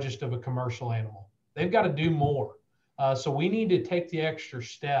we are just of a commercial animal. They've got to do more. So we need to take the extra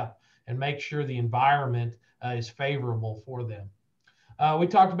step and make sure the environment is favorable for them. We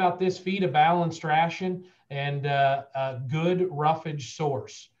talked about this: feed a balanced ration and a good roughage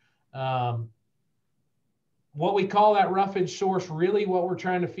source. What we call that roughage source, really what we're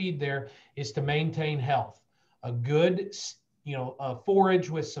trying to feed there is to maintain health. A good, you know, forage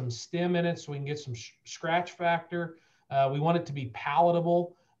with some stem in it so we can get some scratch factor. We want it to be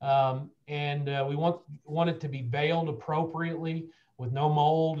palatable, and we want it to be baled appropriately with no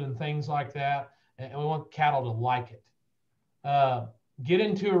mold and things like that. And we want cattle to like it. Get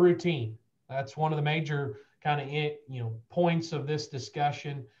into a routine. That's one of the major kind of points of this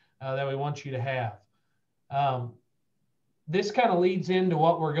discussion that we want you to have. This kind of leads into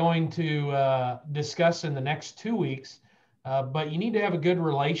what we're going to discuss in the next 2 weeks, but you need to have a good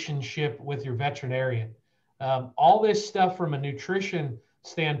relationship with your veterinarian. All this stuff from a nutrition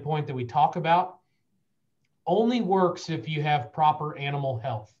standpoint that we talk about only works if you have proper animal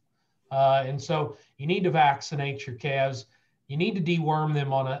health. And so you need to vaccinate your calves. You need to deworm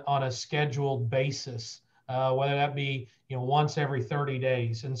them on a scheduled basis, whether that be once every 30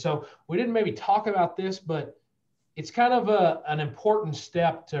 days. And so we didn't maybe talk about this, but it's kind of an important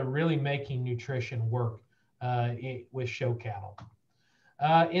step to really making nutrition work with show cattle.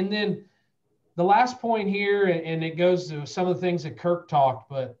 And then the last point here, and it goes to some of the things that Kirk talked,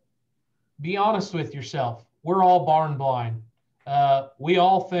 but be honest with yourself. We're all barn blind. We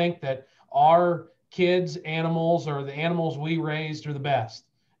all think that our kids' animals or the animals we raised are the best.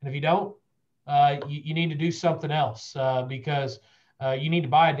 And if you don't, you need to do something else because you need to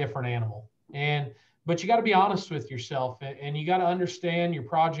buy a different animal. But you got to be honest with yourself, and you got to understand your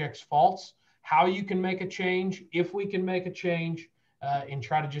project's faults how you can make a change, if we can make a change, and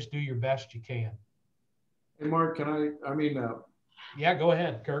try to just do your best you can. Hey, Mark, yeah, go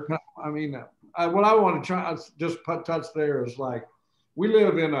ahead, Kirk. What I want to try just touch there is like, we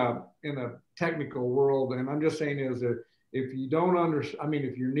live in a technical world, and I'm just saying is that if you don't understand,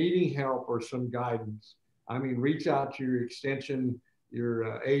 if you're needing help or some guidance, reach out to your extension,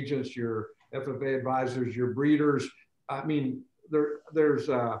 your agents, your FFA advisors, your breeders. There's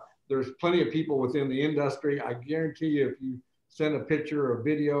plenty of people within the industry. I guarantee you, if you send a picture or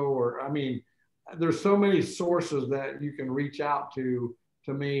video, or there's so many sources that you can reach out to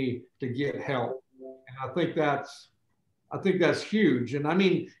me to get help, and I think that's huge. And I'm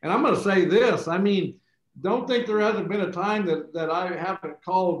going to say this. Don't think there hasn't been a time that I haven't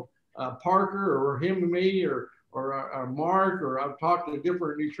called Parker or him and me or Mark, or I've talked to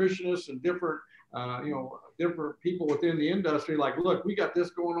different nutritionists and different people within the industry. Like, look, we got this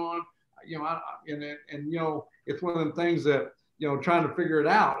going on, it's one of the things that, trying to figure it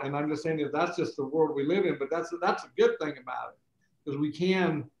out. And I'm just saying that that's just the world we live in, but that's a good thing about it, because we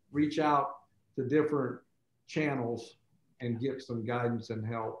can reach out to different channels and get some guidance and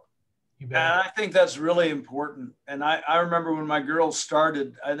help. And I think that's really important. And I remember when my girls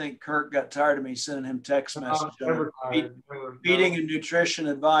started, I think Kirk got tired of me sending him text messages feeding and nutrition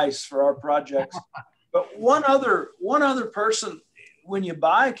advice for our projects. But one other person, when you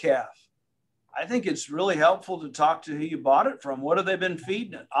buy a calf, I think it's really helpful to talk to who you bought it from. What have they been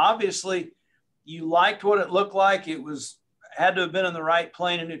feeding it? Obviously, you liked what it looked like. It had to have been in the right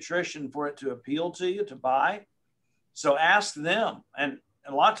plane of nutrition for it to appeal to you to buy. So ask them. And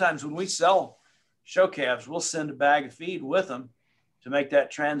a lot of times when we sell show calves, we'll send a bag of feed with them to make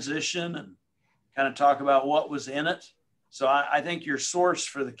that transition and kind of talk about what was in it. So I think your source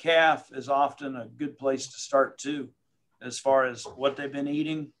for the calf is often a good place to start too, as far as what they've been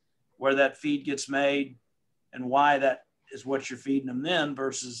eating, where that feed gets made, and why that is what you're feeding them then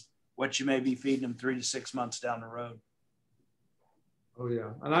versus what you may be feeding them 3 to 6 months down the road. Oh yeah.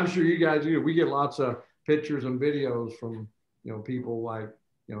 And I'm sure you guys do. We get lots of pictures and videos from, people like,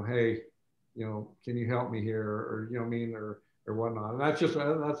 hey, can you help me here? Or, or whatnot. And that's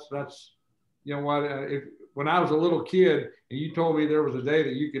when I was a little kid and you told me there was a day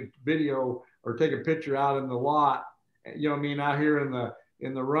that you could video or take a picture out in the lot, out here in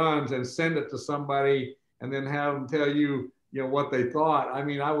the runs, and send it to somebody and then have them tell you, what they thought. I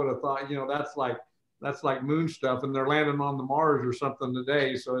would have thought, that's like moon stuff, and they're landing on the Mars or something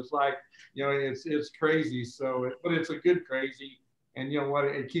today. So it's like, it's crazy. But it's a good crazy. And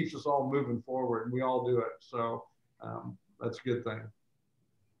it keeps us all moving forward, and we all do it. So that's a good thing.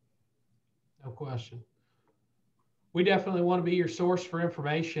 No question. We definitely want to be your source for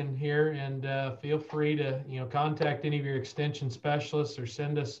information here, and feel free to, contact any of your extension specialists or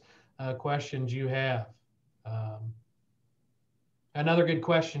send us questions you have. Another good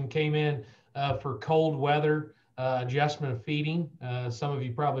question came in for cold weather adjustment of feeding. Some of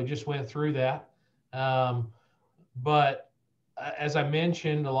you probably just went through that. But as I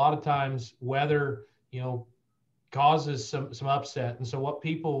mentioned, a lot of times weather, causes some upset. And so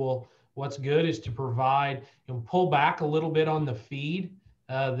what's good is to provide, pull back a little bit on the feed,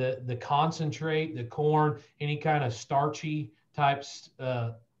 the concentrate, the corn, any kind of starchy types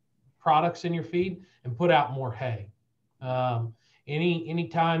products in your feed, and put out more hay.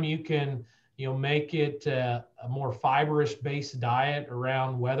 Anytime you can, make it a more fibrous based diet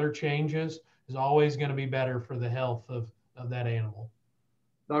around weather changes is always going to be better for the health of that animal.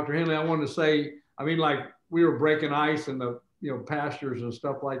 Dr. Henley, I wanted to say, like we were breaking ice in the pastures and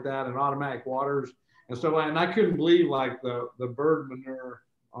stuff like that, and automatic waters and stuff like that. And I couldn't believe like the bird manure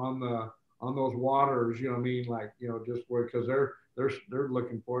on those waters, just where, because they're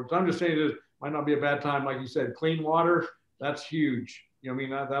looking for it. So I'm just saying it might not be a bad time, like you said, clean water, that's huge.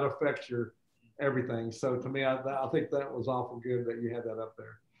 That affects your everything. So to me, I think that was awful good that you had that up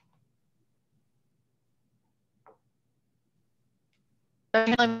there.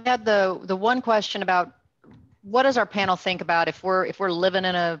 We had the one question about, what does our panel think about if we're living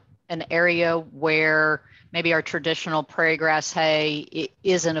in an area where maybe our traditional prairie grass hay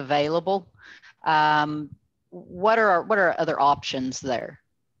isn't available? What are other options there?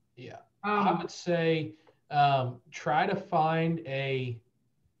 Yeah, I would say try to find a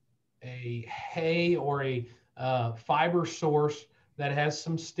hay or a fiber source that has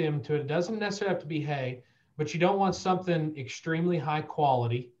some stem to it. It doesn't necessarily have to be hay, but you don't want something extremely high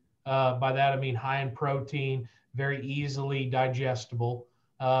quality. By that, I mean high in protein, very easily digestible.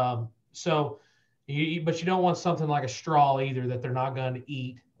 But you don't want something like a straw either that they're not going to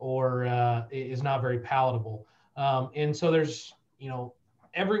eat or is not very palatable. And so there's,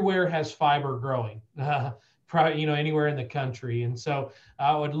 everywhere has fiber growing, probably, anywhere in the country. And so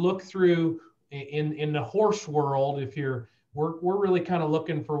I would look through in the horse world, we're really kind of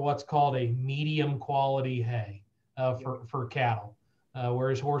looking for what's called a medium quality hay for cattle,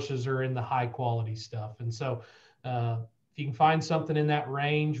 whereas horses are in the high quality stuff. And so if you can find something in that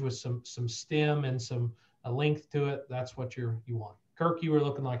range with some stem and a length to it, that's what you want. Kirk, you were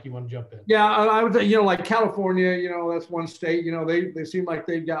looking like you want to jump in. Yeah, I would say, like California, that's one state, they seem like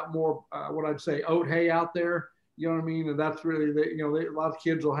they've got more, what I'd say, oat hay out there. You know what I mean? And that's really, a lot of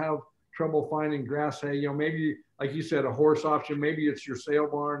kids will have trouble finding grass hay. Maybe, like you said, a horse option, maybe it's your sale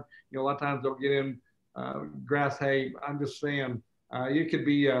barn. A lot of times they'll get in grass hay. I'm just saying, it could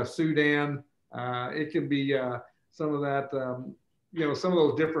be Sudan. It could be some of that, some of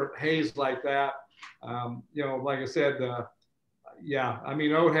those different hays like that. Like I said, yeah, I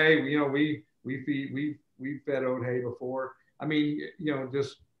mean, oat hay, we've fed oat hay before. I mean,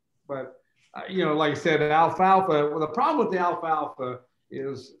 but like I said, alfalfa, well, the problem with the alfalfa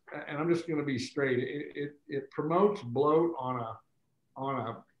is, and I'm just going to be straight, it promotes bloat on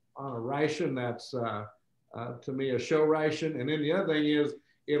a ration that's, to me, a show ration. And then the other thing is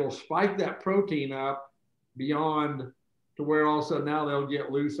it'll spike that protein up beyond to where all of a sudden now they'll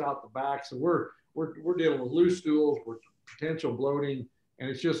get loose out the back. So we're dealing with loose stools, we're potential bloating, and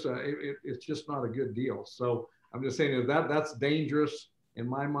it's just it's just not a good deal. So I'm just saying that's dangerous in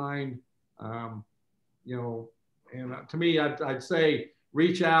my mind. And to me, I'd say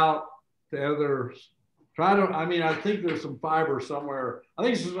reach out to others. I think there's some fiber somewhere.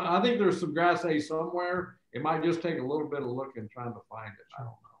 I think there's some grass hay somewhere. It might just take a little bit of looking, trying to find it. I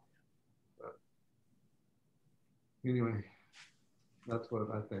don't know. But anyway, that's what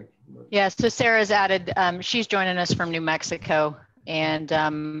I think. Yeah, so Sarah's added, she's joining us from New Mexico, and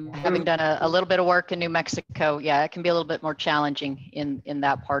having done a little bit of work in New Mexico, yeah, it can be a little bit more challenging in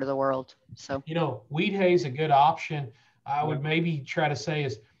that part of the world. So, wheat hay is a good option. I would maybe try to say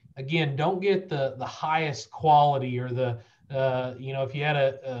is, again, don't get the highest quality or if you had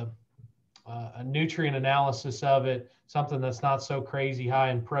a nutrient analysis of it, something that's not so crazy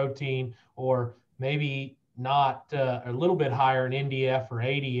high in protein, or maybe not a little bit higher in NDF or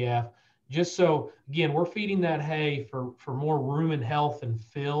ADF, just so, again, we're feeding that hay for more rumen health and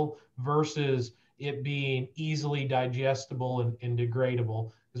fill versus it being easily digestible and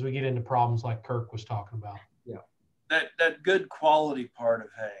degradable as we get into problems like Kirk was talking about. Yeah. That good quality part of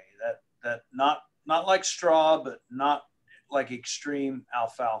hay, that not like straw, but not like extreme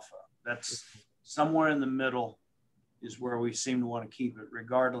alfalfa. That's somewhere in the middle is where we seem to want to keep it,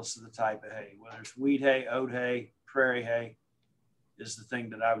 regardless of the type of hay. Whether it's wheat hay, oat hay, prairie hay, is the thing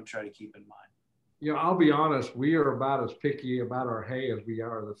that I would try to keep in mind. I'll be honest, we are about as picky about our hay as we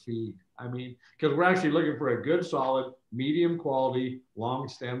are the feed. I mean, because we're actually looking for a good, solid, medium quality, long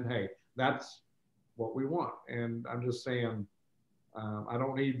stem hay. That's what we want. And I'm just saying, I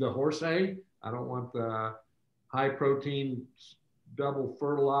don't need the horse hay. I don't want the high protein, double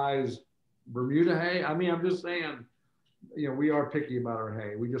fertilized Bermuda hay. I mean, I'm just saying, we are picky about our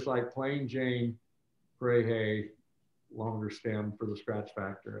hay. We just like plain Jane gray hay, longer stem for the scratch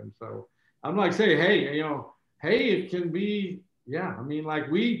factor. And so I'm like saying, hey, hay, it can be, yeah. I mean,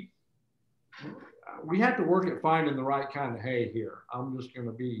 like we have to work at finding the right kind of hay here. I'm just going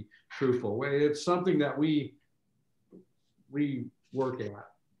to be truthful. It's something that we work at.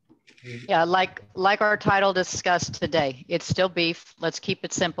 Yeah, like our title discussed today, it's still beef. Let's keep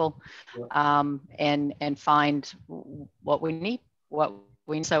it simple, and find what we need.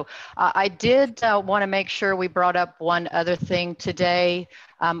 So I did want to make sure we brought up one other thing today.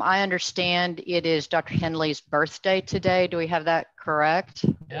 I understand it is Dr. Henley's birthday today. Do we have that correct?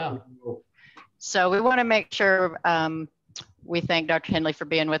 Yeah. So we want to make sure we thank Dr. Henley for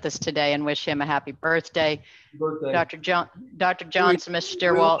being with us today and wish him a happy birthday. Dr. Johnson, Mr.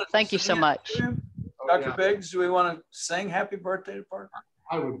 Stierwalt, thank you so much. Dr. Biggs, do we want to sing happy birthday to partner?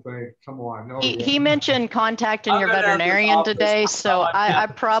 I would think, come on. No, he mentioned contacting your veterinarian today, so I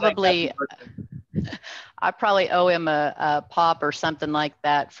probably owe him a pop or something like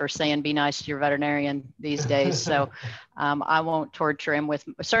that for saying be nice to your veterinarian these days. So I won't torture him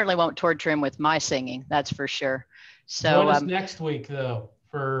certainly won't torture him with my singing, that's for sure. So join us next week though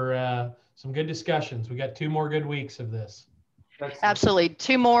for some good discussions. We got 2 more good weeks of this. Absolutely.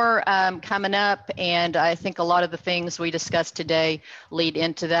 Two more coming up. And I think a lot of the things we discussed today lead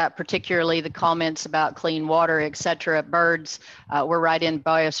into that, particularly the comments about clean water, et cetera, birds. We're right in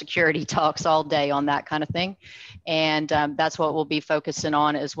biosecurity talks all day on that kind of thing. And that's what we'll be focusing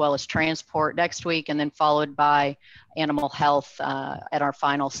on, as well as transport next week, and then followed by animal health at our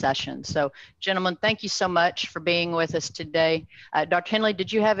final session. So gentlemen, thank you so much for being with us today. Dr. Henley,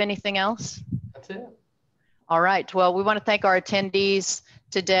 did you have anything else? That's it. All right. Well, we want to thank our attendees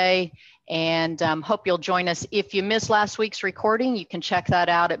today, and hope you'll join us. If you missed last week's recording, you can check that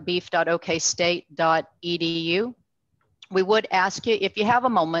out at beef.okstate.edu. We would ask you, if you have a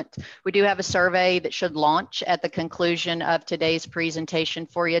moment, we do have a survey that should launch at the conclusion of today's presentation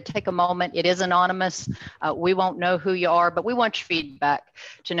for you. Take a moment. It is anonymous. We won't know who you are, but we want your feedback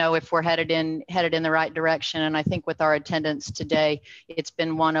to know if we're headed in the right direction. And I think with our attendance today, it's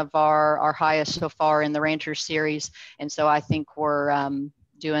been one of our highest so far in the Rancher Series. And so I think we're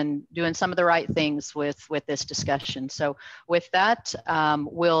doing some of the right things with this discussion. So with that,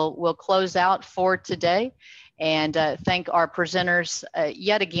 we'll close out for today. And thank our presenters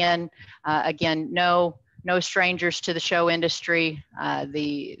yet again. No strangers to the show industry.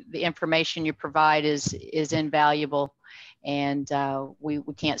 The information you provide is invaluable, and we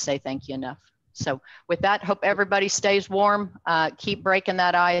can't say thank you enough. So with that, hope everybody stays warm. Keep breaking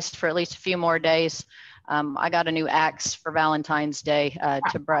that ice for at least a few more days. I got a new axe for Valentine's Day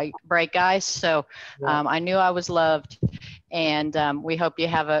to break ice. So I knew I was loved, and we hope you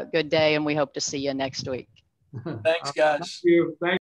have a good day, and we hope to see you next week. Thanks, guys. Thank you. Thank